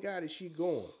second you ain't got it, she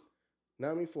gone. Know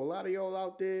what I mean? For a lot of y'all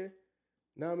out there,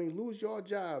 know what I mean, lose your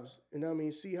jobs and know what I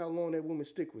mean, see how long that woman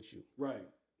stick with you. Right.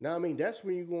 Now, I mean, that's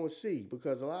when you're going to see,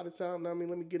 because a lot of time, I mean,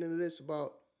 let me get into this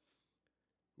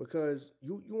because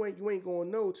you ain't going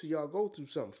to know till y'all go through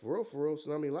something, for real.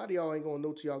 So, I mean, a lot of y'all ain't going to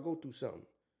know till y'all go through something.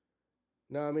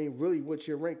 Now, I mean, really what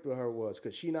your rank with her was,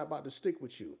 because she not about to stick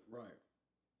with you. Right.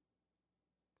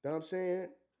 Know what I'm saying?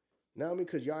 Now, I mean,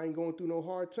 because y'all ain't going through no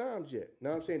hard times yet.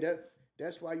 Know what I'm saying?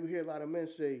 That's why you hear a lot of men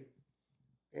say,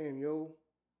 damn, yo,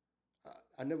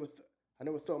 I never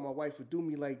thought my wife would do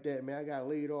me like that, man. I got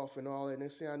laid off and all that.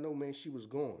 Next thing I know, man, she was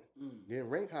gone. Then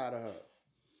rank high to her.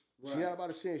 Right. She not about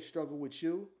to sit and struggle with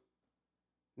you.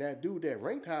 Now, dude that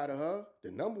ranked high to her,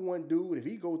 the number one dude, if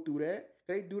he go through that,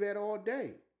 they do that all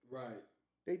day. Right.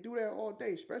 They do that all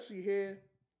day, especially here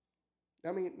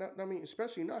I mean,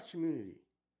 especially in our community,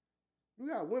 you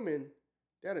got women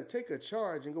that'll take a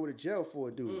charge and go to jail for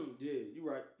a dude. Yeah, you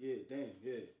right. Yeah, damn,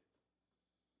 yeah.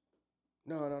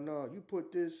 No. You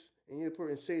put this and you put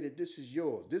and say that this is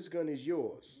yours. This gun is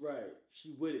yours. Right.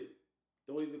 She with it.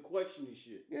 Don't even question this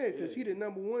shit. Yeah, because he the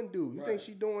number one dude. You think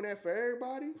she doing that for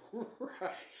everybody?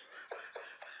 Right.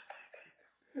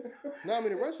 No, I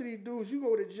mean, the rest of these dudes, you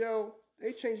go to jail,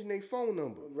 they changing their phone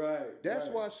number. Right. That's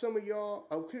why some of y'all,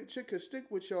 a chick could stick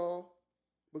with y'all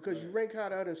because you rank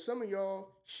higher than some of y'all.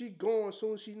 She gone as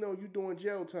soon as she know you doing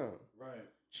jail time. Right.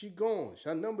 She gone.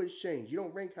 Her numbers change. You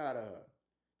don't rank higher to her.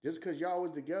 Just because y'all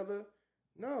was together?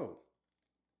 No.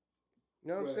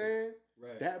 You know what I'm saying?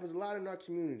 Right. That happens a lot in our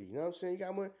community. You know what I'm saying? You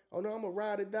got one, oh no, I'm a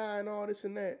ride or die and all this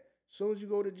and that. As soon as you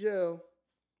go to jail,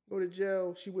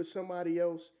 she with somebody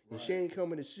else, and she ain't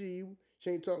coming to see you. She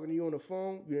ain't talking to you on the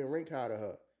phone. You didn't rank high to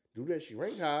her. Do that. She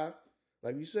rank high,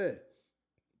 like you said.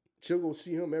 She'll go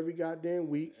see him every goddamn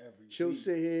week. She'll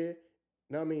sit here,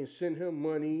 send him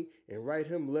money and write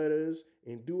him letters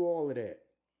and do all of that.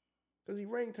 Because he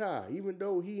ranked high, even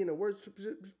though he in the worst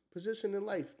position in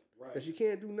life. Right. That she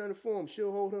can't do nothing for him.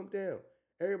 She'll hold him down.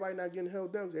 Everybody not getting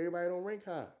held down because everybody don't rank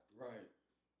high. Right.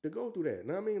 To go through that. You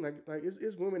know what I mean? Like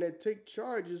it's women that take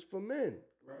charges for men.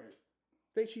 Right.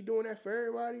 Think she doing that for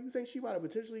everybody? You think she about to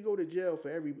potentially go to jail for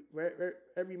every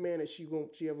man that she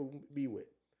ever be with?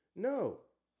 No.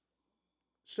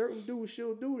 Certain dudes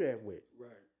she'll do that with.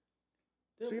 Right.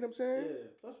 See what I'm saying? Yeah.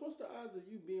 Plus, what's the odds of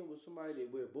you being with somebody that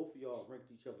where both of y'all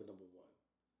ranked each other number one?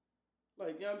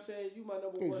 Like, you know what I'm saying? You my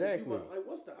number one. Exactly. Like,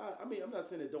 what's the odds? I mean, I'm not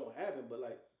saying it don't happen, but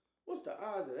like, what's the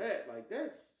odds of that? Like,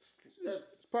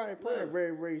 that's probably a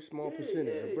very, very small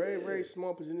percentage. A very, very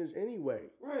small percentage anyway.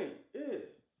 Right, yeah.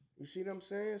 You see what I'm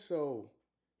saying? So,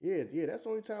 yeah, that's the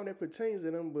only time that pertains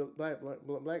to them.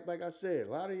 But like I said,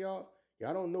 a lot of y'all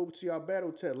don't know till y'all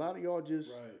battle test. A lot of y'all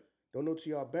just don't know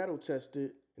till y'all battle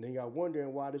tested, and then y'all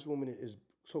wondering why this woman is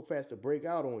so fast to break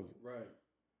out on you. Right.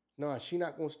 Nah, she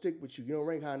not gonna stick with you. You don't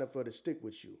rank high enough for her to stick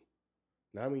with you.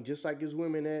 Now, I mean, just like there's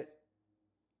women that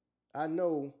I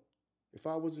know, if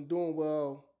I wasn't doing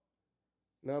well,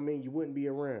 now I mean, you wouldn't be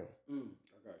around. I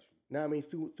got you. Now I mean,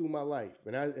 through my life,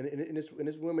 and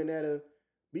this women that'll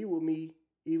be with me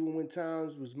even when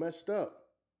times was messed up.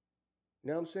 You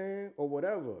know what I'm saying, or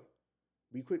whatever.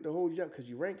 Be quick to hold you up because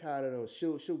you rank higher than them.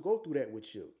 She'll go through that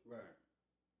with you. Right.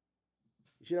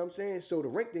 You see what I'm saying? So the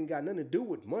rank didn't got nothing to do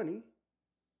with money.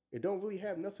 It don't really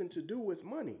have nothing to do with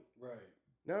money. Right.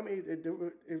 Now I mean,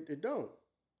 it don't.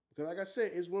 Because like I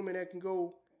said, it's women that can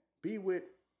go be with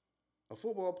a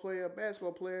football player, a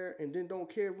basketball player, and then don't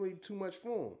care really too much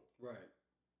for him. Right.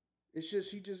 It's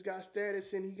just he just got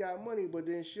status and he got money, but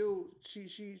then she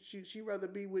rather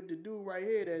be with the dude right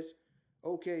here that's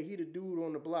okay, he the dude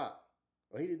on the block.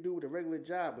 Or he the dude with a regular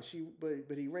job, but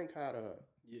he rank high to her.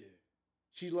 Yeah.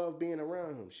 She love being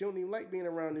around him. She don't even like being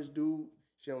around this dude.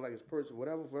 She don't like his person,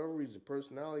 whatever, for whatever reason,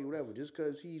 personality, whatever. Just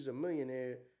because he's a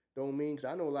millionaire don't mean,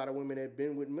 because I know a lot of women that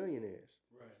been with millionaires.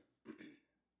 Right.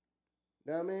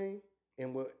 Know what I mean?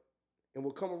 And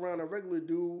will come around a regular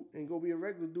dude and go be a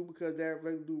regular dude because that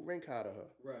regular dude rank high to her.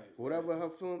 Right. For whatever her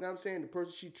feeling, know what I'm saying? The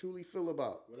person she truly feel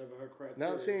about. Whatever her criteria.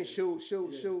 Now I'm saying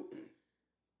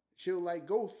she'll like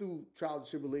go through trials and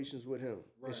tribulations with him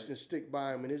and stick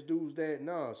by him. And this dude's that,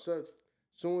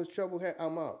 soon as trouble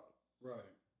I'm out. Right.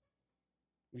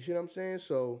 You see what I'm saying?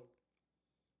 So,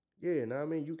 yeah, I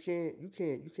mean, you can't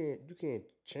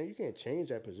change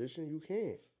that position. You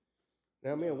can't.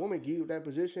 Now, I mean, a woman give you that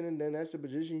position, and then that's the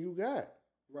position you got.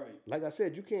 Right. Like I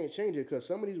said, you can't change it because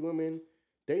some of these women,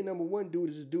 they number one dude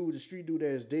is this dude, the street dude that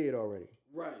is dead already.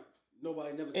 Right.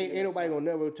 Nobody never. Ain't nobody gonna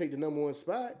never take the number one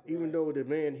spot, even though the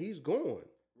man he's gone.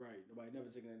 Right. Nobody never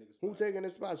taking that nigga spot. Who taking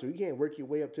that spot? So you can't work your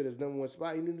way up to this number one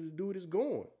spot. You need the dude is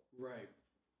gone. Right.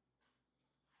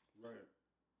 Right.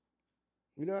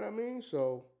 You know what I mean?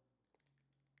 So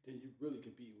then you really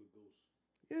compete with Ghost.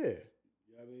 Yeah.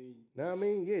 You know what I mean? Now I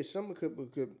mean, yeah, some could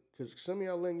because some of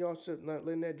y'all not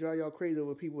letting that drive y'all crazy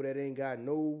over people that ain't got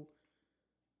no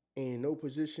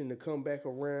position to come back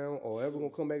around or ever gonna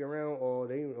come back around, or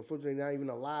they unfortunately not even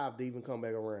alive to even come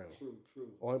back around. True.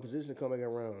 Or in position to come back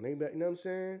around. You know what I'm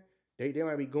saying? They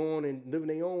might be going and living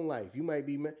their own life. You might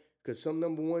be because some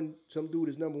dude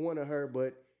is number one of her,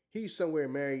 but he's somewhere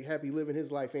married, happy living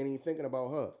his life, ain't even thinking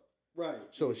about her. Right.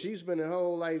 So she's spent her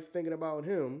whole life thinking about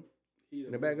him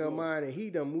in the back of her mind, and he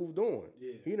done moved on.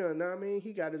 Yeah. He done, know what I mean?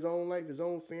 He got his own life, his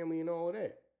own family, and all of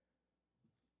that.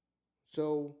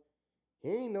 So he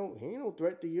ain't no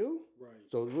threat to you. Right.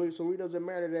 So it doesn't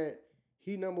matter that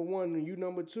he number one and you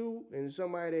number two, and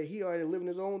somebody that he already living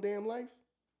his own damn life.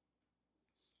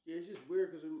 Yeah, it's just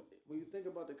weird because when you think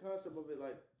about the concept of it,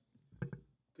 like,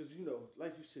 because you know,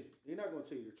 like you said, they're not gonna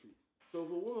tell you the truth. So if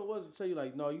a woman was to tell you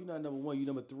like, no, you're not number one, you're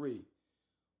number three,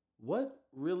 what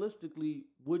realistically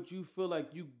would you feel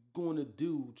like you going to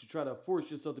do to try to force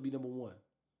yourself to be number one?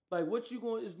 Like, what you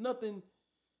going? It's nothing.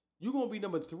 You're gonna be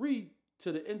number three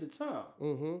to the end of time.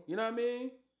 Mm-hmm. You know what I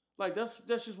mean? Like that's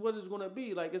just what it's gonna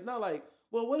be. Like it's not like,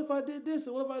 well, what if I did this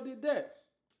and what if I did that?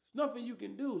 It's nothing you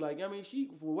can do. Like I mean, she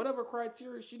for whatever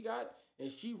criteria she got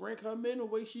and she rank her men the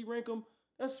way she rank them,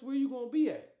 that's where you gonna be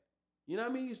at. You know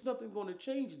what I mean? It's nothing gonna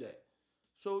change that.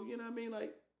 So you know what I mean?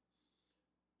 Like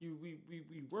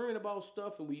we worrying about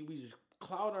stuff and we just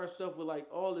cloud ourselves with like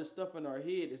all this stuff in our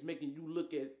head that's making you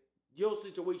look at your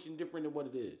situation different than what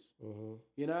it is. Mm-hmm.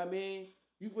 You know what I mean?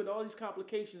 You put all these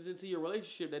complications into your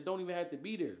relationship that don't even have to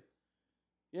be there.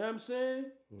 You know what I'm saying?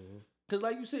 Because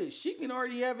like you said, she can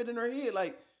already have it in her head.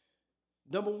 Like,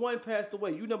 number one passed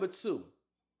away. You number two.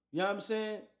 You know what I'm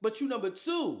saying? But you number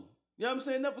two. You know what I'm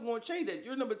saying? Nothing going to change that.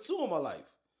 You're number two in my life.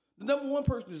 The number one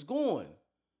person is gone.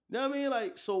 You know what I mean?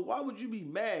 Like, so why would you be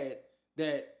mad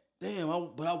that, damn,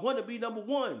 but I want to be number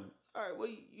one? All right, well,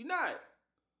 you're not.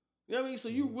 You know what I mean? So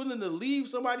you willing to leave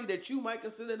somebody that you might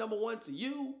consider number one to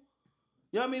you?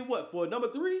 You know what I mean? What, for number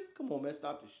three? Come on, man,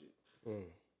 stop this shit.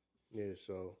 Yeah,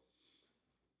 so,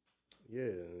 yeah,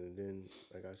 and then,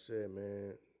 like I said,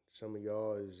 man, some of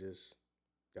y'all is just,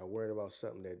 y'all worried about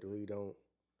something that really don't,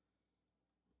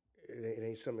 it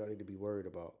ain't something y'all need to be worried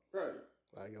about. Right.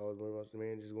 Like, y'all worried about,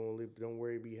 man, just gonna live, don't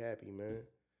worry, be happy, man.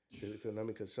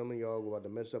 Because some of y'all about to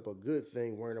mess up a good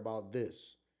thing worrying about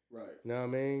this. Right. You know what I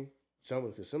mean?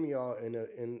 Because some of y'all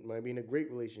might be in a great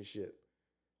relationship.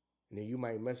 And then you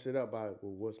might mess it up by,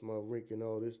 well, what's my rank and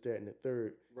all this, that, and the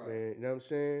third. Right. Man, you know what I'm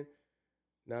saying?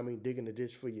 Now I mean, digging the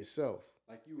ditch for yourself.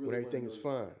 Like you really when everything is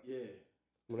fine. Yeah.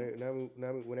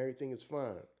 When everything is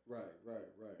fine. Right.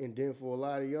 And then for a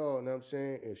lot of y'all, you know what I'm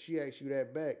saying? If she asks you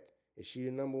that back, is she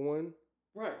the number one?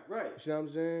 Right. You know what I'm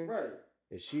saying? Right.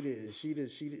 Is she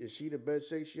the best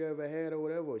sex you ever had or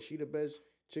whatever? Or is she the best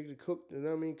chick to cook, you know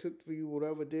what I mean, cooked for you,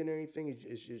 whatever, dinner, anything?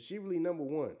 Is she really number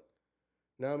one?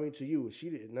 You know what I mean? To you, is she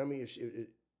the, you know what I mean, if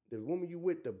the woman you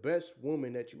with, the best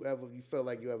woman that you felt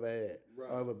like you ever had,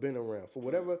 right, or ever been around, for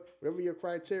whatever your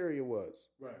criteria was.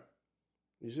 Right.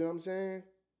 You see what I'm saying?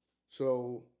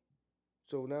 So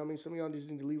now I mean, some of y'all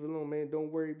just need to leave it alone, man.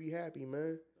 Don't worry, be happy,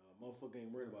 man. Motherfucker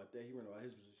ain't worried about that. He worried about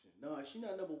his position. Nah, she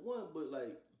not number one, but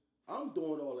like I'm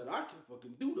doing all that I can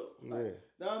fucking do though. Like,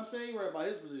 know what I'm saying? He worried about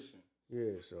his position.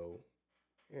 Yeah. So.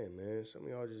 Yeah, man. Some of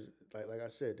y'all just like I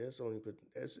said. That's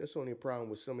only a problem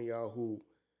with some of y'all who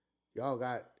y'all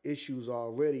got issues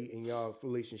already in y'all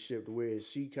relationship. To where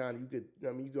she kind of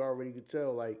you already could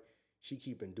tell like she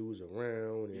keeping dudes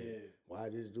around and why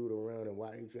this dude around and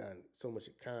why he got so much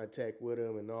contact with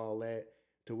him and all that.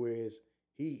 To where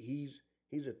he's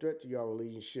a threat to y'all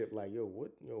relationship. Like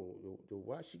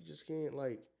why she just can't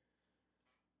like.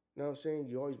 You know what I'm saying?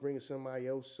 You always bringing somebody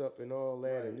else up and all that,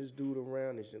 right, and this dude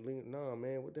around and shit. Nah,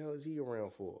 man, what the hell is he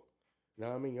around for? You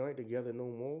know what I mean? Y'all ain't together no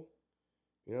more.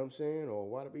 You know what I'm saying? Or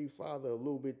why to be father a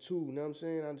little bit too? You know what I'm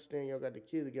saying? I understand y'all got the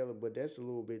kid together, but that's a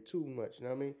little bit too much. You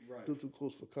know what I mean? Right. Too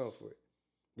close for comfort.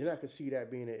 Then I could see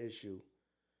that being an issue.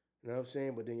 You know what I'm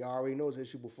saying? But then y'all already know it's an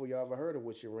issue before y'all ever heard of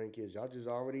what your rank is. Y'all just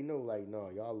already know, like, no,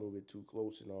 y'all a little bit too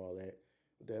close and all that.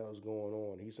 What the hell's going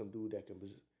on? He's some dude that can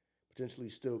potentially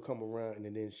still come around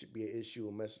and then should be an issue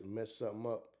and mess something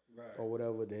up, right, or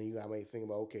whatever. Then you got to think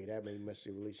about, okay, that may mess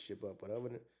your relationship up. But other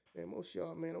than, man, most of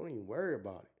y'all, man, don't even worry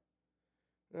about it.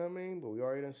 You know what I mean? But we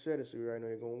already done said it, so we already know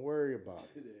they're going to worry about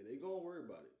it. They going to worry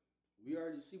about it. We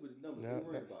already see what the numbers, they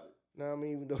worry about it. Now, I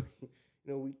mean, even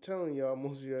though, we telling y'all,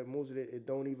 most of it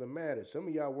don't even matter. Some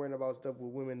of y'all worrying about stuff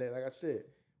with women that, like I said,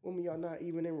 women y'all not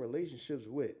even in relationships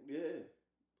with. Yeah.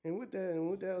 And what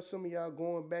the hell, some of y'all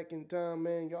going back in time,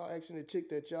 man, y'all asking the chick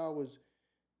that y'all was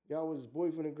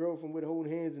boyfriend and girlfriend with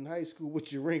holding hands in high school,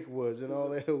 what your rank was and all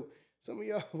that. Some of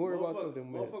y'all worry about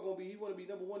something, man. Motherfucker he want to be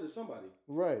number one to somebody.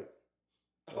 Right.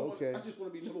 Okay. I just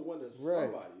want to be number one to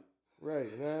somebody. Right.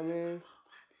 You know what I mean?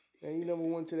 And you number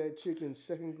one to that chick in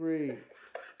second grade.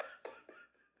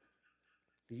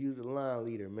 He was the line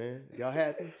leader, man. Y'all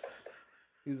happy?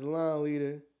 He's the line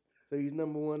leader, so he's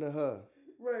number one to her.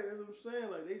 Right, that's what I'm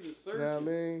saying. Like, they just searching. You know what I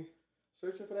mean?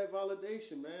 Searching for that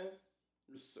validation, man.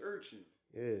 Just searching.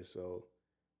 Yeah, so,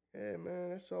 yeah,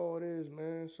 man, that's all it is,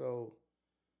 man. So,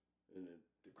 and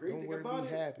the great thing about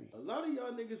it, happy. A lot of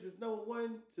y'all niggas is number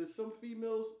one to some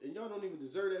females, and y'all don't even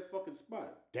deserve that fucking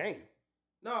spot. Damn.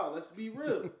 Nah, let's be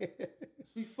real.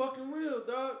 Let's be fucking real,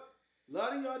 dog. A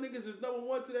lot of y'all niggas is number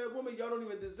one to that woman. Y'all don't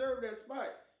even deserve that spot.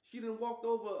 She done walked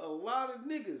over a lot of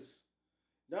niggas.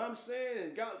 Know what I'm saying?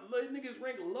 And got niggas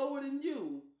ranked lower than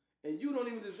you, and you don't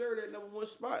even deserve that number one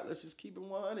spot. Let's just keep it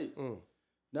 100. Know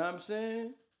what I'm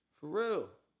saying? For real.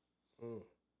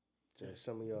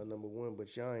 Some of y'all number one,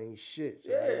 but y'all ain't shit. So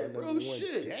Yeah, y'all real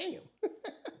shit.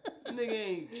 Damn. Nigga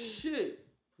ain't shit.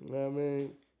 You know what I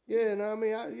mean? Yeah, know what I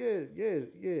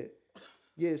mean?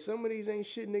 Yeah, some of these ain't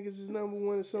shit niggas is number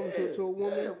one or something to a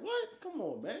woman. Yeah, what? Come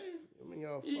on, man. I mean,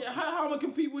 y'all how am I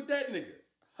compete with that nigga?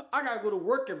 I gotta go to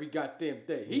work every goddamn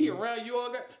day. He around you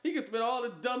all he can spend all the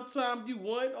dumb time you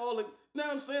want, all the, know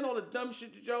what I'm saying, all the dumb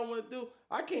shit that y'all want to do.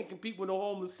 I can't compete with no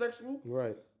homosexual.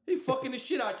 Right. He fucking the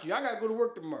shit out you. I gotta go to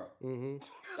work tomorrow. Come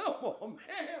on,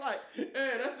 man. Like,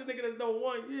 yeah, that's the nigga that's number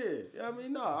one. Yeah. You know what I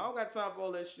mean? No, I don't got time for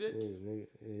all that shit. Yeah, nigga.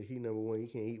 Yeah, he number one. He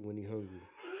can't eat when he hungry.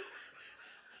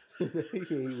 He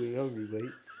can't eat when he hungry,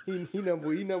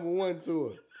 but he number one to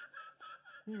her.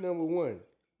 He number one.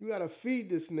 You gotta feed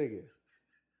this nigga.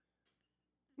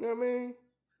 You know what I mean?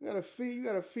 You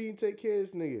gotta feed and take care of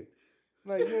this nigga.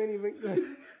 Like you ain't even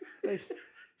like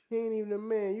he ain't even a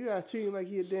man. You gotta treat him like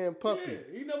he a damn puppy.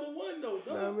 Yeah, he number one though, dog.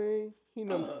 You know what I mean? He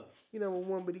number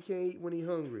one, but he can't eat when he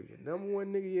hungry. Number one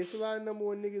nigga, yeah, it's a lot of number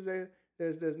one niggas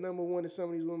that's number one to some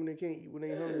of these women that can't eat when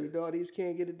they hungry. Dog, these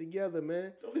can't get it together,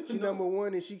 man. She number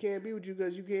one and she can't be with you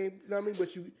because you can't, you know what I mean?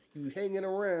 But you hanging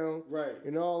around, right,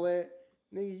 and all that.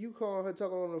 Nigga, you calling her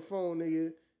talking on the phone,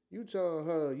 nigga. You telling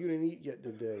her you didn't eat yet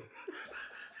today.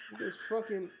 It's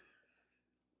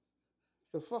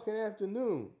the fucking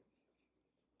afternoon.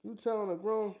 You telling a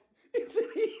grown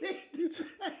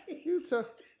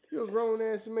you're a grown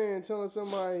ass man telling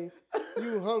somebody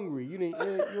you hungry. You ain't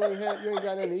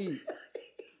got nothing to eat.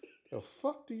 The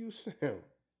fuck do you sound?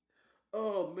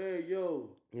 Oh man, yo.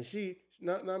 And see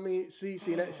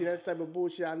that type of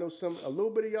bullshit. I know some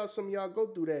of y'all go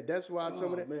through that. That's why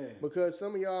some of that, man. Because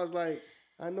some of y'all is like,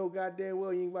 I know goddamn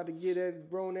well you ain't about to get that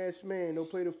grown ass man no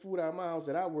plate of food out of my house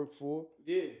that I work for.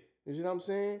 Yeah. You know what I'm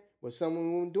saying? But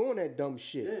someone doing that dumb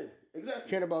shit. Yeah, exactly.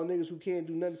 Caring about niggas who can't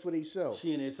do nothing for themselves.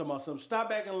 She in there talking about something.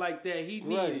 Stop acting like that. He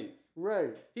need it.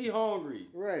 Right. He hungry.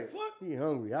 Right. Fuck. He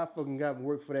hungry. I fucking got to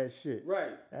work for that shit. Right.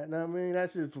 You know what I mean?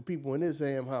 That's just for people in this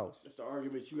damn house. That's the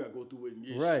argument you got to go through with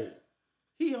your shit.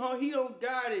 He don't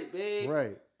got it, babe.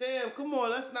 Right. Damn, come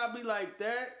on. Let's not be like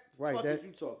that. Right. Fuck is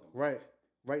you talking about? Right.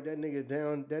 Right, that nigga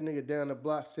down the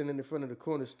block sitting in front of the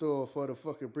corner store for the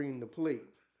fucking bringing the plate.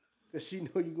 Cause she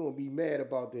know you gonna be mad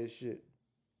about that shit.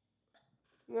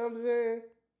 You know what I'm saying?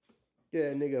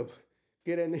 Get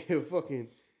that nigga fucking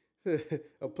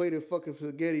a plate of fucking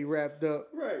spaghetti wrapped up.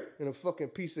 Right. And a fucking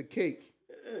piece of cake.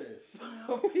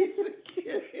 A piece of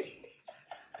cake.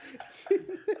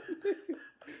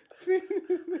 Feed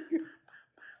this nigga.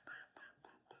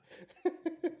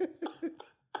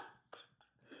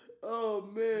 Oh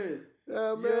man.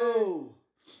 Man. Yo.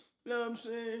 You know what I'm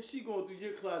saying? She going through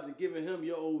your closet giving him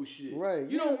your old shit. Right.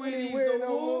 You don't wear these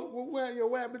no more.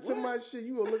 What happened to my shit?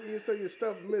 You gonna look at some of your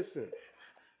stuff missing.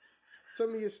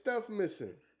 Some of your stuff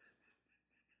missing.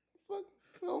 Fuck.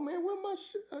 Oh man, where my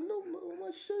shirt? I know where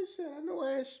my shirt's at. I know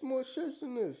I had more shirts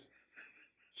than this.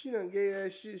 She done gave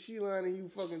that shit. She lying and you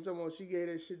fucking talking about she gave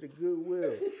that shit to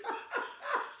Goodwill.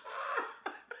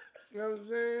 You know what I'm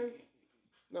saying?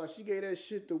 No, she gave that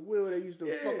shit to Will that used to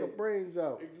fuck her brains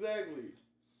out. Exactly.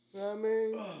 You know what I mean?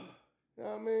 You know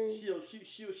what I mean? She'll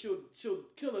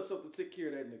kill herself to take care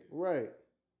of that nigga. Right.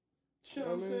 You know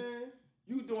what I'm saying?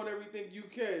 You doing everything you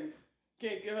can.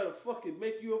 Can't get her to fucking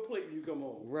make you a plate when you come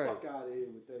home. Right. Fuck out of here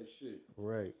with that shit.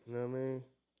 Right. You know what I mean?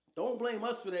 Don't blame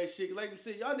us for that shit. Like we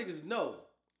said, y'all niggas know.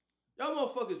 Y'all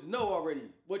motherfuckers know already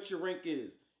what your rank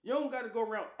is. You don't got to go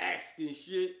around asking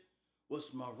shit.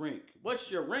 What's my rank?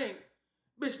 What's your rank?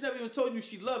 Bitch never even told you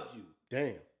she loved you.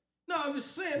 Damn. No, I'm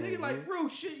just saying, nigga, like real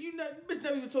shit. Bitch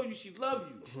never even told you she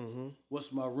loved you.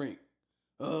 What's my rank?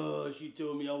 Oh, she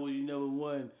told me I was your number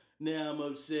one. Now I'm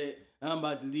upset. I'm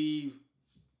about to leave.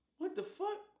 What the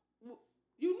fuck?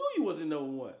 You knew you wasn't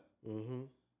number one. You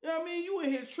know what I mean? You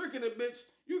in here tricking a bitch.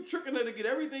 You tricking her to get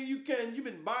everything you can. You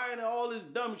been buying her all this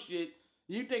dumb shit.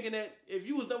 You thinking that if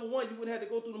you was number one, you wouldn't have to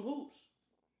go through them hoops.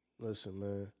 Listen,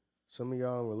 man. Some of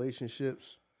y'all in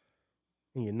relationships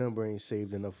and your number ain't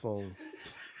saved in the phone.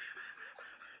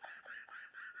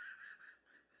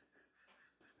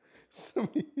 Yo.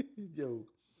 You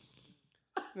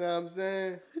know what I'm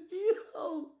saying?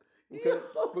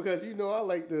 Because you know I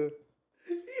like to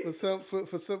for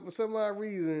some odd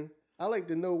reason I like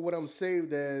to know what I'm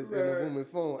saved as in a woman's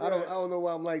phone. Right. I don't know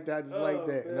why I'm like that. I just like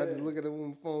that, man. And I just look at a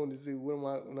woman's phone to see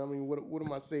what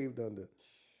am I saved under?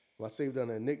 Am I saved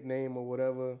under a nickname or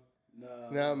whatever? Nah.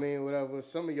 You know what I mean? Whatever.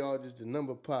 Some of y'all just the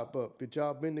number pop up, but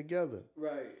y'all been together.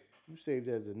 Right. You saved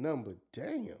as a number.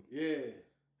 Damn. Yeah.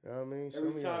 You know what I mean?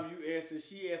 Every time you answer,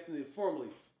 she asking it formally.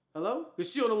 Hello?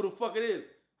 Because she don't know who the fuck it is.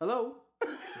 Hello?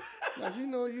 Now, she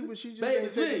know you, but she just Babe,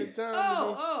 ain't taking the time.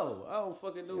 I don't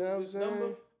fucking know, You know this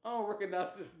number. I don't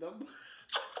recognize this number.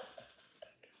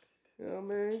 You know what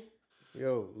I mean?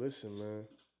 Yo, listen, man.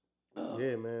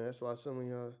 Yeah, man. That's why some of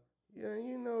y'all, yeah,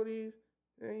 you know these,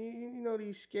 you know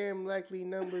these scam likely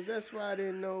numbers. That's why I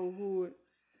didn't know who it.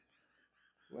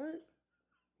 What?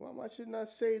 Why am I shit not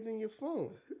saved in your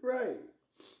phone? Right.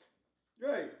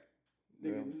 Nigga,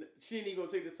 Yeah. she ain't even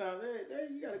gonna take the time. Hey,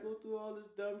 you gotta go through all this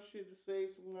dumb shit to save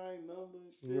some right number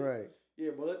and shit. Right.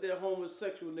 Yeah, but let that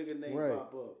homosexual nigga name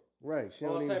pop up. Right. She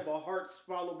all don't type of hearts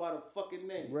followed by the fucking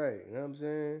name. Right. You know what I'm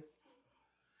saying?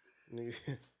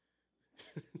 Nigga.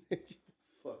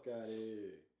 Fuck out of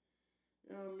here.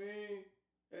 You know what I mean?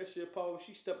 That shit pop up.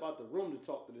 She step out the room to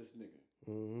talk to this nigga.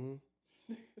 Mm-hmm.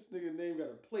 This nigga name got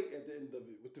a plate at the end of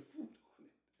it with the food on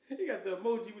it. He got the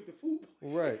emoji with the food.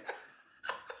 Right.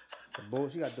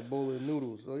 She got the bowl of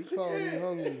noodles. So he calling me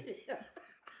hungry.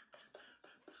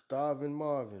 Starving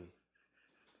Marvin.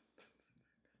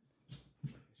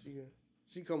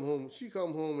 She come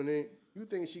home and then you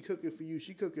think she cooking for you,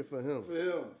 she cooking for him. For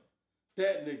him.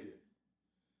 That nigga.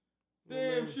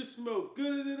 Damn, she smell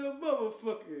gooder than a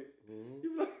motherfucker. Mm-hmm.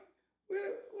 You like,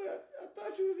 well, I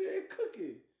thought you was there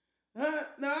cooking. Huh?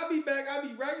 Nah, I'll be back. I'll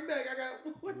be right back. I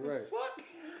got, what the fuck?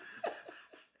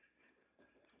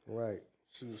 Right.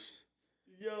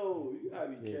 Yo, you gotta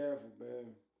be careful,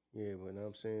 man. Yeah, but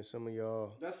I'm saying some of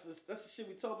y'all. That's the shit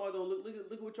we talk about though. Look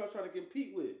at what y'all trying to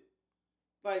compete with.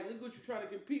 Like, look what you're trying to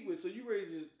compete with. So you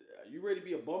ready to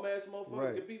be a bum ass motherfucker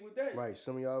and compete with that? Right.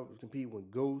 Some of y'all competing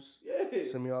with ghosts. Yeah.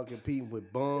 Some of y'all competing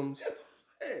with bums.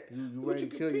 You ready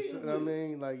to kill yourself? Know what I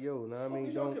mean? Like, yo, know what I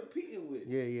mean? Don't competing with.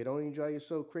 Yeah, don't even drive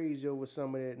yourself crazy over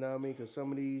some of that, know what I mean? Because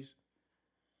some of these,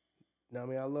 know what I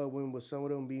mean? I love women, but some of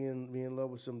them be in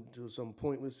love with some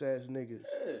pointless ass niggas.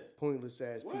 Yeah. Pointless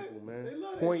ass people, man. They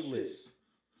love Pointless. that shit.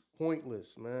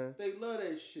 Pointless, man. They love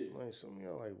that shit. Like, some of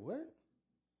y'all like, what?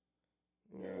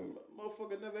 Yeah,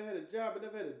 motherfucker never had a job, but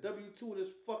never had a W-2 in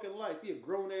his fucking life. He a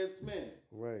grown ass man.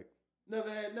 Right. Never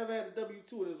had a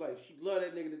W-2 in his life. She love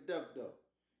that nigga to death though.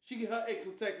 She get her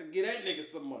income tax and get that nigga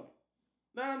some money.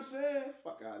 Know what I'm saying?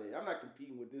 Fuck out of here. I'm not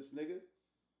competing with this nigga.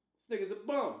 This nigga's a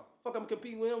bum. Fuck I'm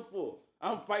competing with him for.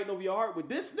 I'm fighting over your heart with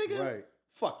this nigga? Right.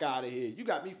 Fuck out of here. You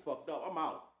got me fucked up. I'm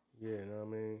out. Yeah, know what I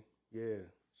mean? Yeah,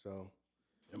 so.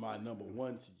 Am I number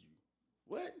one to you?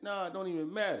 What? Nah, it don't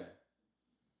even matter.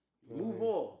 Move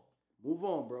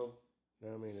on, bro.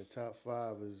 I mean, the top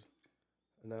five is,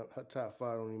 her top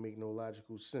five don't even make no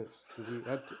logical sense.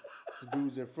 The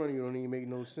dudes in front of you don't even make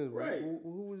no sense. Right.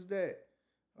 Who was that?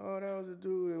 Oh, that was a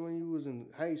dude when you was in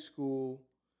high school.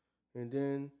 And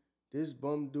then this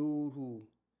bum dude who,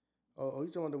 you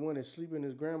talking about the one that sleep in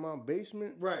his grandma's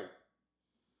basement? Right.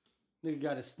 Nigga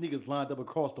got his sneakers lined up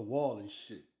across the wall and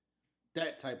shit.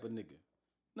 That type of nigga.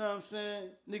 Know what I'm saying?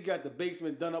 Nigga got the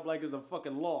basement done up like it's a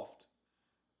fucking loft.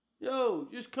 Yo,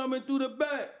 just coming through the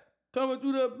back. Coming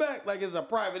through the back like it's a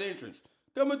private entrance.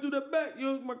 Coming through the back.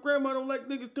 Yo, my grandma don't like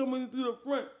niggas coming through the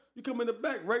front. You come in the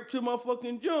back right to my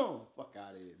fucking John. Fuck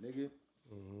out of here, nigga.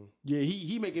 Mm-hmm. Yeah,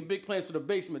 he making big plans for the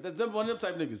basement. That's one of them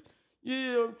type niggas.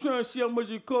 Yeah, I'm trying to see how much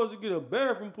it costs to get a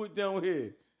bathroom put down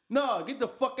here. Nah, get the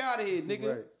fuck out of here,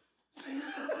 nigga.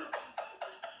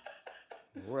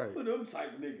 Right. One of them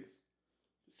type niggas.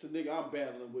 It's a nigga I'm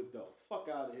battling with, though. Fuck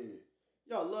out of here.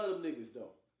 Y'all love them niggas,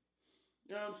 though.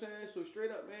 You know what I'm saying? So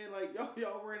straight up, man, like,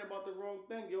 y'all worrying about the wrong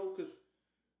thing, yo, because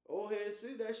old head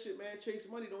said that shit, man. Chase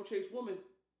money, don't chase women.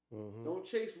 Mm-hmm. Don't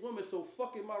chase women, so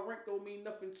fucking my rank don't mean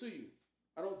nothing to you.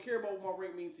 I don't care about what my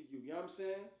rank means to you. You know what I'm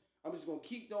saying? I'm just going to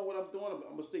keep doing what I'm doing. I'm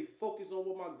going to stay focused on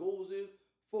what my goals is,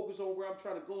 focus on where I'm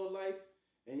trying to go in life.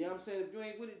 And you know what I'm saying? If you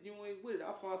ain't with it, you ain't with it.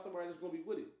 I'll find somebody that's going to be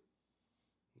with it.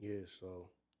 Yeah, so.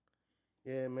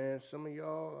 Yeah, man, some of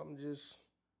y'all, I'm just,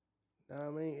 I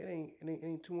mean, it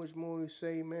ain't too much more to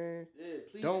say, man. Yeah,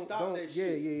 please stop that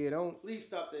shit. Yeah, don't. Please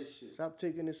stop that shit. Stop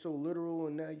taking it so literal,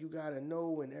 and now you gotta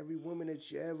know, and every woman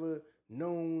that you ever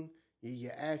known,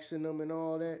 you're asking them and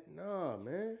all that. Nah,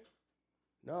 man.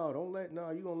 No,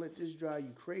 you gonna let this drive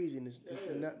you crazy, and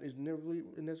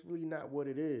that's really not what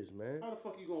it is, man. How the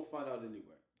fuck you gonna find out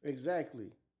anyway?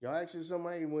 Exactly. Y'all asking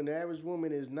somebody when the average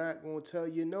woman is not gonna tell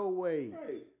you no way.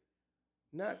 Right.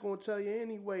 Not gonna tell you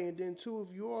anyway, and then two,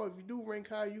 if you do rank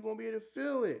high, you gonna be able to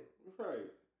feel it. Right.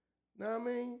 Know what I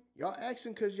mean? Y'all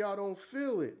asking because y'all don't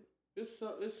feel it. You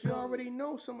already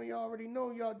know. Some of y'all already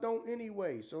know y'all don't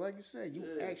anyway. So like you said, you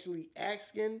actually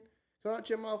asking. Come out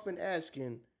your mouth and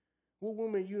asking. What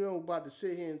woman you know about to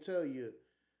sit here and tell you,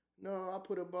 no, I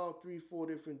put about 3-4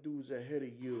 different dudes ahead of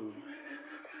you.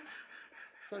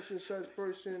 such and such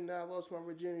person that I lost my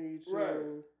virginity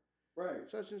to. Right.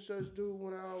 Such and such dude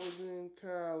when I was in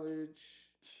college.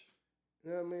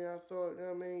 You know what I mean? I thought, you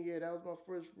know what I mean? Yeah, that was my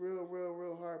first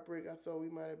real heartbreak. I thought we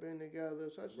might have been together.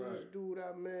 Such and this dude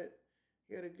I met,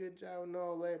 he had a good job and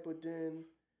all that, but then,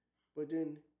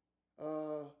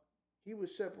 he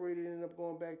was separated and ended up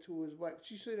going back to his wife.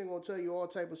 She's sitting gonna tell you all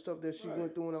type of stuff that she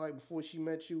went through in her life before she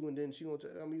met you, and then she gonna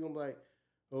tell. I mean, you gonna be like,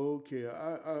 okay,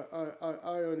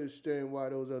 I understand why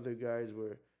those other guys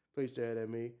were placed that at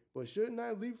me, but shouldn't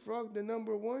I leapfrog the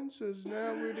number one since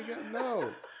now we're together? No,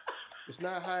 it's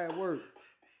not how it works.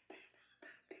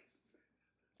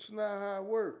 It's not how it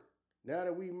works. Now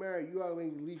that we married, you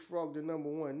already leapfrog the number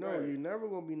one. No, you're never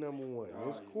gonna be number one.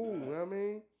 It's cool. You know what I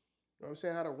mean? You know what I'm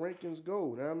saying? How the rankings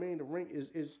go. You know what I mean? The rank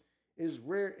is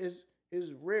rare.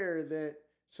 Is rare that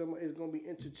someone is gonna be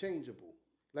interchangeable.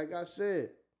 Like I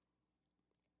said.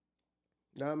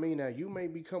 Know what I mean? Now you may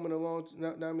be coming along. Know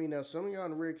what I mean? Now some of y'all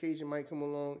on the rare occasion might come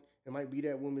along and might be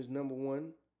that woman's number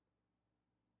one.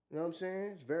 You know what I'm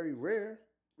saying? It's very rare.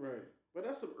 Right. But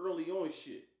that's some early on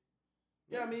shit.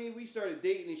 Yeah, I mean, we started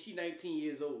dating and she 19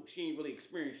 years old. She ain't really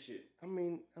experienced shit.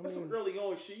 That's some early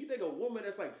on shit. You think a woman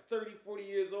that's like 30, 40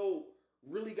 years old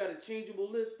really got a changeable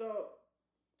list up?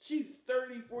 She's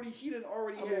 30, 40. She done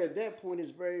already had. At that point,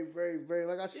 it's very, very, very,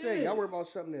 like I said, y'all worry about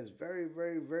something that's very,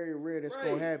 very, very rare that's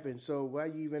going to happen. So why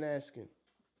you even asking?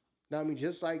 Now, I mean,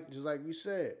 just like we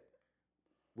said,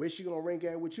 where's she going to rank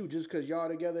at with you? Just because y'all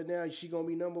together now, she going to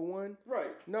be number one? Right.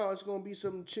 No, it's going to be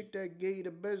some chick that gave you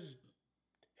the best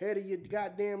head of your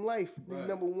goddamn life. Be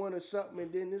number one or something.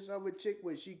 And then this other chick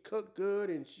where she cooked good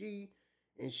and she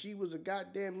was a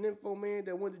goddamn nympho man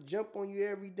that wanted to jump on you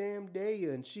every damn day.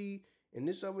 And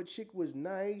this other chick was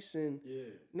nice and,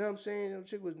 you know what I'm saying? The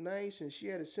chick was nice and she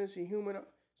had a sense of humor.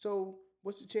 So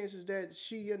what's the chances that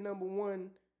she your number one? You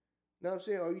know what I'm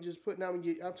saying? Or you just putting out,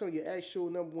 I'm telling you, your actual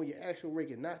number one, your actual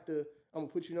ranking, not the, I'm going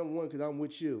to put you number one because I'm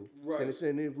with you. Right. And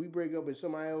saying if we break up and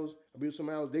somebody else, I'll be with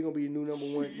somebody else, they're going to be your new number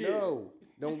one. Yeah. No,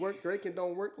 don't work. Ranking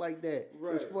don't work like that.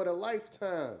 Right. It's for the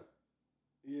lifetime.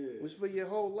 Yeah. It's for your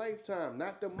whole lifetime,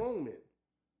 not the moment.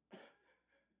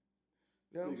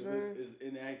 You know what I'm saying? It's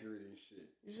inaccurate and shit.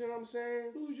 You see what I'm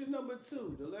saying? Who's your number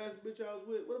two? The last bitch I was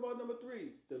with. What about number three?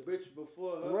 The bitch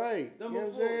before her. Right. Number you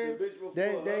know four. The bitch before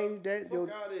her.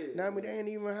 Fuck out there. Now I mean, that ain't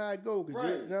even how it go. Right.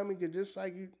 You know what I mean? Cause just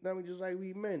like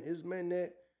we men, it's men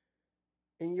that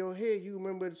in your head you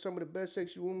remember some of the best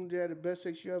sex you women that had the best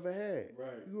sex you ever had.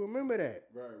 Right. You remember that.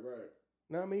 Right.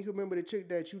 Now I mean, you can remember the chick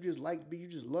that you just you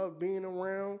just loved being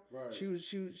around. Right. She was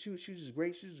just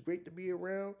great. She was great to be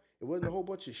around. It wasn't a whole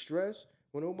bunch of stress.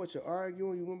 When a whole bunch of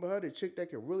arguing, you remember her, the chick that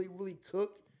could really, really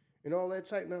cook and all that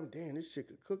type. Now, damn, this chick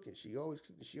could cook and she always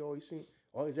cooked and she always seemed,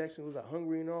 always asking was I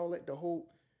hungry and all that.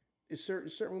 It's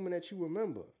certain women that you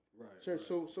remember. Right.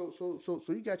 So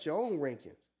you got your own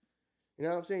rankings. You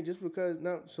know what I'm saying? Just because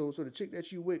now, so the chick that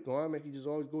you with, gonna make you just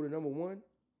always go to number one.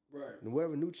 Right. And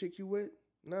whatever new chick you with,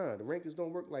 nah, the rankings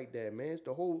don't work like that, man. It's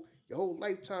your whole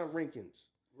lifetime rankings.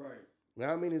 Right.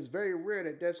 Now I mean, it's very rare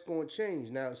that that's gonna change.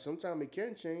 Now, sometimes it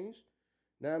can change.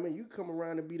 Now, I mean, you come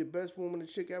around and be the best woman the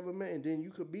chick ever met, and then you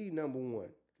could be number one.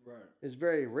 Right. It's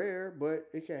very rare, but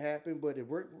it can happen. But the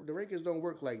rankings don't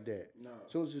work like that. No.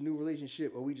 So it's a new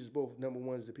relationship, or we just both number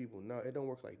ones to people. No, it don't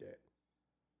work like that.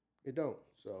 It don't.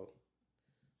 So,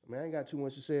 I mean, I ain't got too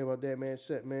much to say about that, man.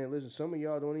 Man, listen, some of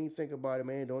y'all don't even think about it,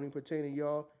 man. Don't even pertain to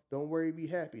y'all. Don't worry, be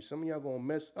happy. Some of y'all gonna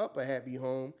mess up a happy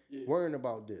home worrying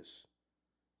about this.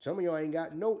 Some of y'all ain't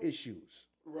got no issues.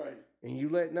 Right. And you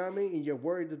know what I mean? And you're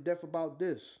worried to death about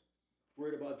this.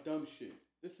 Worried about dumb shit.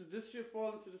 This shit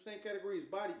fall into the same category as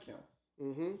body count.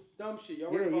 Mm-hmm. Dumb shit.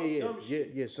 Y'all worried about dumb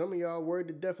shit. Yeah. Some of y'all worried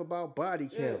to death about body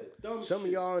count. Some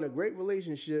of y'all in a great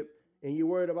relationship and you're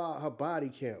worried about her body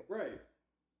count. Right.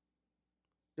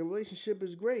 The relationship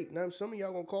is great. Now some of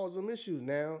y'all gonna cause some issues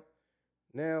now.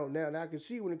 Now I can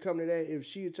see when it come to that, if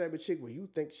she the type of chick where you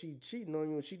think she cheating on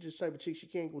you and she just the type of chick she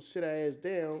can't go sit her ass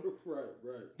down. Right.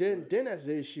 Then that's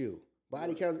the issue.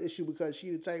 Body count's the issue because she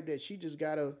the type that she just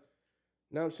gotta, you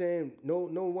know what I'm saying? No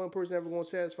one person ever gonna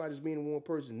satisfy just being one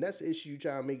person. That's the issue you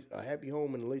trying to make a happy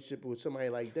home and a relationship with somebody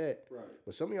like that. Right.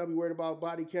 But some of y'all be worried about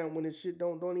body count when this shit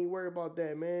don't even worry about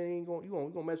that, man.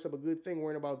 You gonna mess up a good thing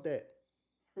worrying about that.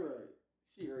 Right.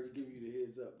 She already give you the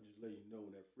heads up and just let you know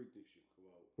when that freaking shit come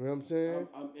out. You know what I'm saying?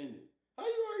 I'm in it. How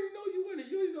you already know you in it?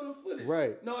 You already know the footage.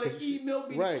 Right. No, they emailed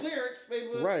me the clearance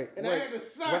paper. Right. And I had to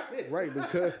sign it.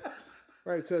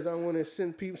 Right, because I want to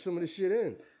send people some of this shit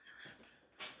in.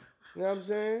 You know what I'm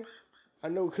saying? I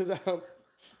know because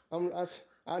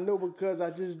I know because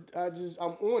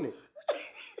I'm on it.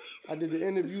 I did the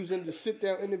interviews and the sit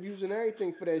down interviews and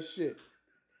everything for that shit.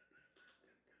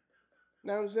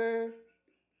 Know what I'm saying?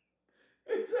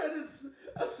 He said this,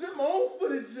 I sent my own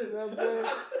footage in. You know what I'm saying?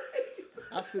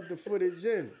 I sent the footage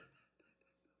in.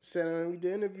 Sent him, we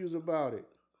did interviews about it.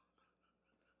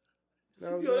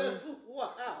 Know what Yo, I'm saying? that's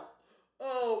wow.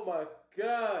 Oh my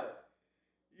God.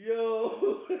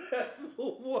 Yo, that's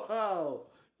wow.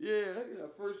 Yeah, I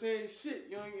got first hand shit.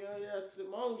 Yo, yeah, I sent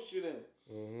my own shit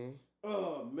in. Mm-hmm.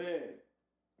 Oh man.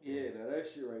 Yeah, now that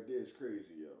shit right there is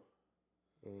crazy,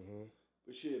 yo. Mm-hmm.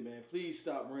 But shit, man, please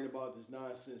stop worrying about this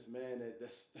nonsense, man.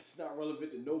 That's not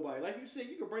relevant to nobody. Like you said,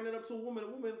 you can bring that up to a woman. A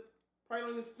woman probably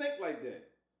don't even think like that.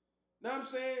 Know what I'm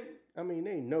saying? I mean,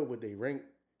 they know what they rank.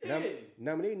 Yeah.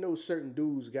 Now, I mean, they know certain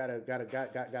dudes got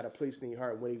a place in their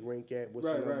heart where they rank at. What's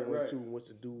the number one, two, what's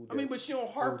the dude? I mean, but she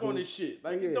don't harp on this shit.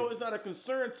 Like, you know, it's not a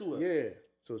concern to her. Yeah.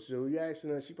 So you asking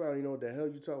her, she probably know what the hell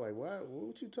you talking. Like,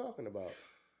 what you talking about?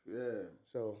 Yeah.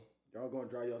 So y'all gonna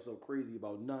drive y'all so crazy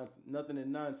about nothing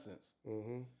and nonsense.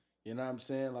 Mm-hmm. You know what I'm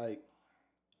saying? Like,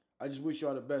 I just wish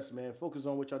y'all the best, man. Focus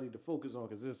on what y'all need to focus on,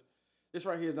 because this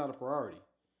right here is not a priority.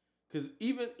 Because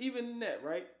even in that,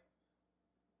 right?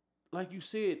 Like you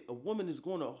said, a woman is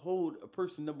going to hold a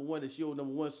person number one and she hold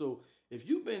number one. So if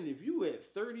you at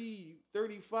 30,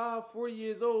 35, 40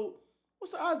 years old,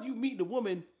 what's the odds you meet the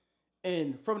woman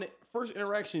and from the first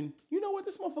interaction, you know what,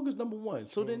 this motherfucker's number one.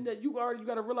 So then that you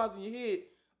got to realize in your head,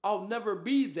 I'll never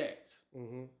be that.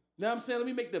 Mm-hmm. Now I'm saying, let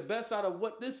me make the best out of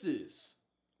what this is.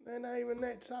 Man, not even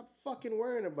that. Stop fucking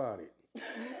worrying about it.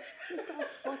 Stop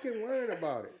fucking worrying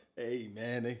about it. Hey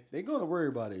man, they gonna worry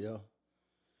about it, yo.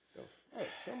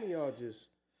 Some of y'all just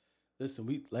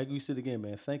listen. Like we said again,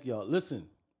 man. Thank y'all. Listen,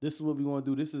 this is what we want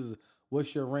to do. This is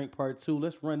What's Your Rank Part 2.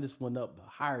 Let's run this one up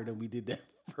higher than we did that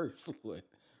first one.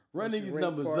 Run these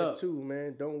numbers part up. 2,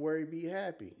 man. Don't worry, be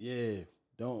happy. Yeah,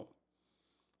 don't.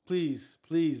 Please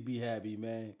be happy,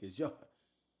 man. Cause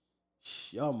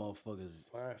y'all motherfuckers.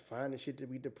 Find the shit to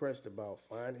be depressed about.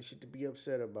 Find the shit to be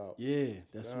upset about. Yeah,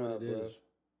 that's what it is.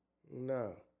 Nah.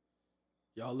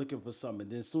 Y'all looking for something.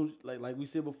 Then soon, like we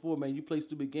said before, man, you play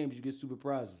stupid games, you get stupid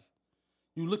prizes.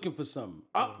 You looking for something.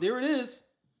 Oh, there it is.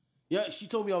 Yeah, she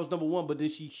told me I was number one, but then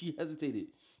she hesitated.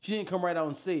 She didn't come right out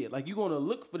and say it. Like, you gonna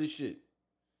look for this shit.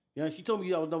 Yeah, she told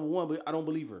me I was number one, but I don't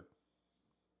believe her.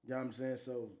 You know what I'm saying?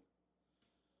 So,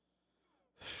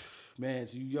 man,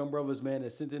 so you young brothers, man,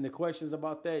 that sent in the questions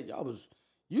about that, y'all was...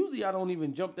 Usually I don't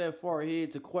even jump that far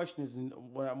ahead to questions and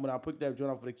when I put that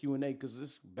joint out for the Q&A, because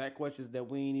it's back questions that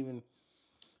we ain't even...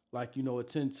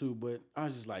 attend to, but I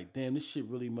was just like, damn, this shit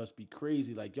really must be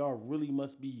crazy. Like, y'all really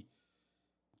must be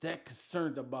that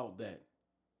concerned about that.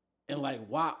 And like,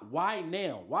 why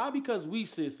now? Why? Because we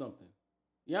said something.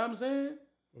 You know what I'm saying?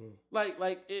 Mm.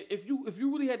 Like if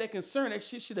you really had that concern, that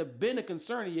shit should have been a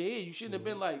concern in your head. You shouldn't have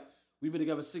been like, we've been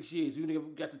together 6 years. We've been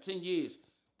together, got to 10 years.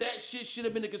 That shit should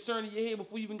have been a concern in your head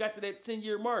before you even got to that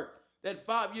 10-year mark, that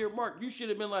 5-year mark. You should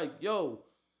have been like, yo,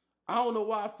 I don't know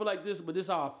why I feel like this, but this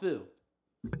is how I feel.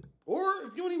 Or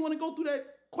if you don't even want to go through that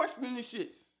questioning and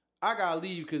shit, I gotta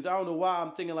leave because I don't know why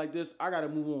I'm thinking like this. I gotta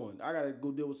move on. I gotta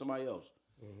go deal with somebody else.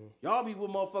 Mm-hmm. Y'all be with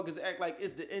motherfuckers that act like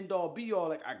it's the end all be all.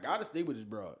 Like, I gotta stay with this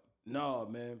broad. Nah,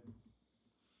 man.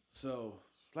 So,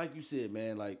 like you said,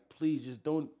 man, like, please just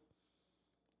don't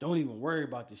even worry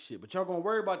about this shit. But y'all gonna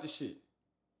worry about this shit.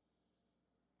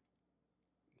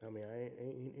 I mean,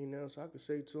 ain't nothing else I could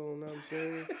say to him. Know what I'm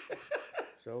saying?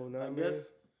 So, I guess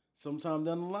sometime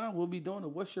down the line we'll be doing a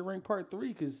What's Your Rank Part 3,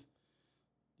 because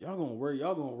y'all gonna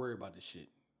worry about this shit.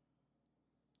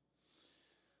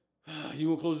 You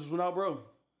gonna close this one out, bro?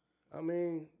 I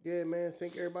mean, yeah, man.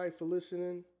 Thank everybody for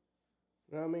listening.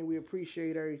 You know what I mean? We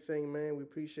appreciate everything, man. We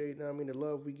appreciate, you know what I mean, the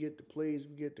love we get, the plays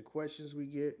we get, the questions we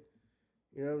get.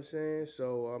 You know what I'm saying?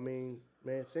 So, I mean,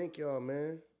 man, thank y'all,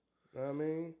 man. You know what I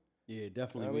mean? Yeah,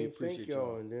 definitely. We appreciate thank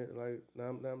y'all. And then,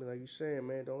 like you saying,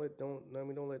 man, don't let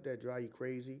that drive you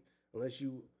crazy unless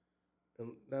you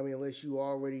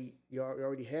already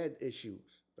had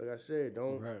issues. Like I said,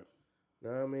 don't. Right.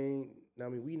 Know what I mean?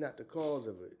 We not the cause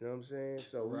of it. You know what I'm saying?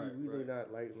 So we really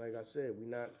not like I said, we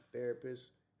not therapists,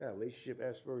 not relationship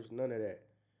experts, none of that.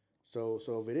 So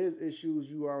if it is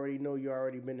issues, you already know you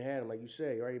already been had them. Like you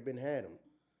said, you already been had them.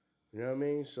 You know what I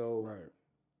mean? So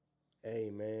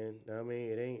hey, man, know what I mean?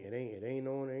 It ain't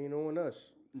on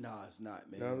us. Nah, it's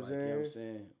not, man. Know what I'm saying? You know what I'm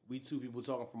saying? We two people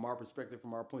talking from our perspective,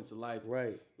 from our points of life.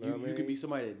 Right. You could be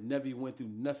somebody that never went through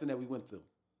nothing that we went through.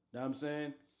 Know what I'm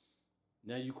saying?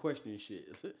 Now you questioning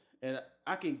shit. And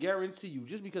I can guarantee you,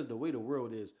 just because the way the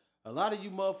world is, a lot of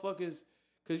you motherfuckers,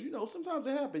 because, sometimes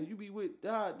it happens. You be with,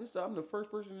 I'm the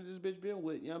first person that this bitch been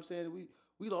with. You know what I'm saying?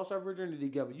 We lost our virginity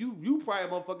together. You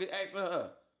probably motherfucker asking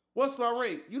her, what's my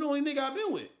rank? You the only nigga I've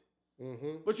been with.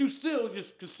 Mm-hmm. But you still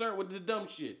just concerned with the dumb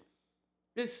shit.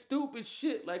 It's stupid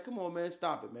shit. Like, come on, man,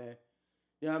 stop it, man.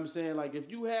 You know what I'm saying? Like, if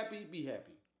you happy, be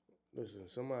happy. Listen,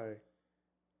 somebody,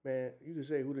 man, you can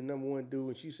say who the number one dude,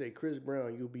 and she say Chris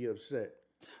Brown, you'll be upset.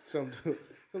 Some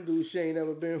dude she ain't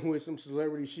never been with, some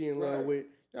celebrity she in love with.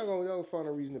 Y'all gonna find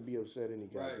a reason to be upset any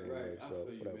goddamn way. So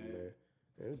whatever, man.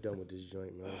 Man, we done with this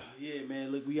joint, man. Yeah,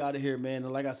 man. Look, we out of here, man.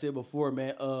 And like I said before,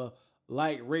 man,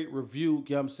 like, rate, review.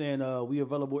 You know what I'm saying? We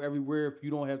available everywhere. If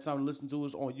you don't have time to listen to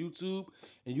us on YouTube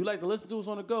and you like to listen to us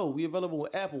on the go, we available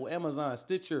with Apple, Amazon,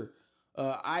 Stitcher,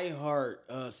 iHeart,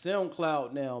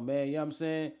 SoundCloud now, man. You know what I'm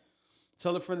saying?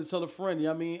 Tell a friend to tell a friend. You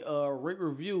know what I mean? Rate,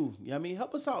 review. You know what I mean?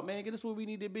 Help us out, man. Get us where we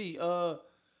need to be.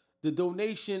 The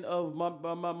donation of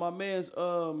my man's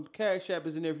Cash App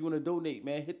is in there if you want to donate,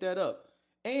 man. Hit that up.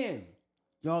 And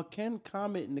y'all can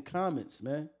comment in the comments,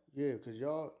 man. Yeah, because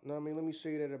y'all, know what I mean? Let me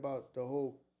say that about the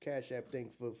whole Cash App thing.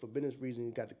 For business reasons,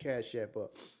 you got the Cash App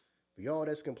up. For y'all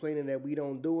that's complaining that we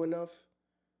don't do enough,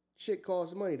 shit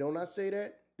costs money. Don't I say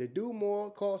that? To do more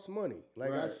costs money.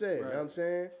 Like I said, you know what I'm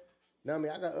saying? Now, I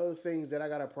mean, I got other things that I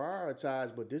got to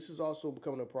prioritize, but this is also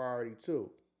becoming a priority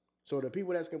too. So the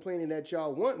people that's complaining that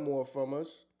y'all want more from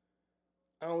us,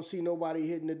 I don't see nobody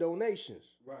hitting the donations.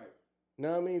 Right.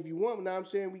 Now, I mean, if you want, now I'm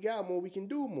saying we got more, we can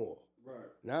do more. Right.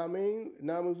 Now, I mean,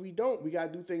 if we don't, we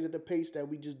got to do things at the pace that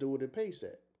we just do at the pace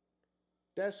at.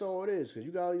 That's all it is. Because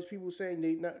you got all these people saying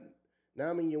they not,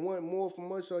 now, I mean, you want more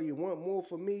from us or you want more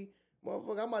from me.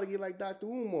 Motherfucker, I'm about to get like Dr.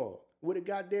 Umar. Where the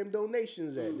goddamn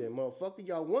donations at then, motherfucker?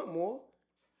 Y'all want more.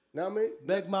 Now, I mean.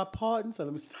 Beg my pardon. So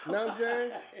let me stop. Know what I'm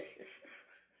saying?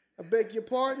 I beg your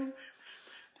pardon.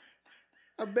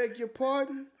 I beg your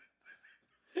pardon.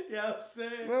 You know what I'm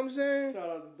saying? You know what I'm saying? Shout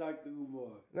out to Dr. Umar.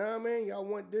 Nah, man, y'all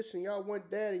want this and y'all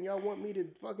want that and y'all want me to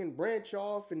fucking branch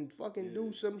off and fucking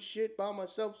do some shit by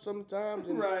myself sometimes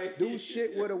and do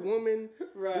shit with a woman,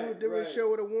 do a different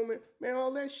show with a woman. Man,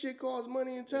 all that shit costs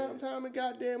money and time and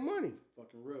goddamn money.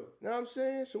 Fucking real. Know what I'm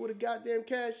saying? So where the goddamn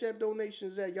Cash App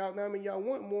donations at? Y'all, know what I mean? Y'all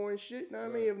want more and shit. Know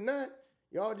what I mean? If not,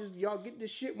 y'all get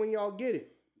this shit when y'all get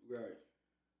it. Right.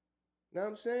 Know what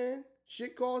I'm saying?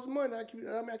 Shit costs money. I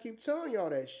keep telling y'all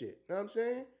that shit. Know what I'm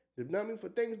saying? Know what I mean? For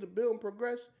things to build and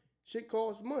progress, shit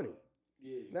costs money.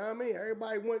 Yeah. Know what I mean?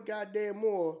 Everybody want goddamn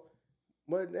more.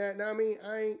 But know what I mean?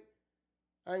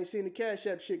 I ain't seen the Cash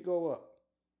App shit go up.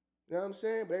 Know what I'm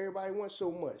saying? But everybody wants so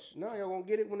much. Now y'all gonna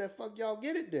get it when the fuck y'all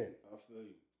get it then. I feel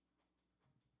you.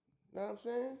 Know what I'm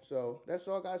saying? So that's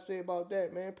all I gotta say about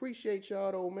that, man. Appreciate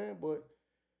y'all though, man. But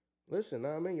listen,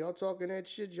 know what I mean? Y'all talking that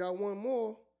shit, y'all want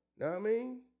more. Know what I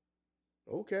mean?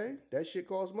 Okay, that shit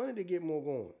costs money to get more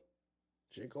going.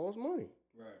 Shit costs money.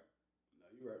 Right. No,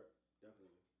 you're right.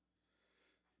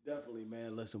 Definitely,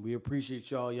 man. Listen, we appreciate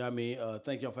y'all. You know what I mean?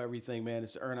 Thank y'all for everything, man.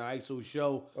 It's the Erna ISO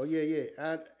show. Oh, yeah.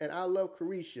 I love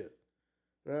Carisha. You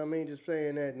know what I mean? Just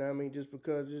saying that. You know what I mean? Just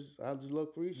because I just love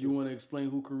Carisha. You want to explain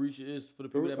who Carisha is for the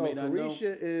people that may not know?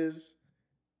 Carisha is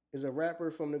a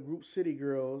rapper from the group City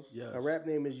Girls. Yes. Her rap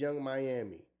name is Young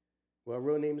Miami. Well, her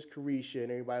real name is Carisha,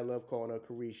 and everybody love calling her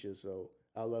Carisha, so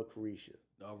I love Carisha.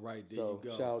 All right, there so you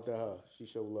go. Shout out to her. She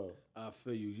show love. I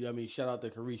feel you. You know what I mean? Shout out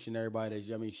to Carisha and everybody that's,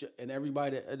 you know what I mean? And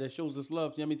everybody that shows us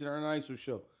love, you know what I mean, to the Erna ISO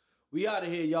show. We out of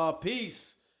here, y'all.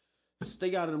 Peace.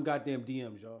 Stay out of them goddamn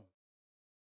DMs, y'all.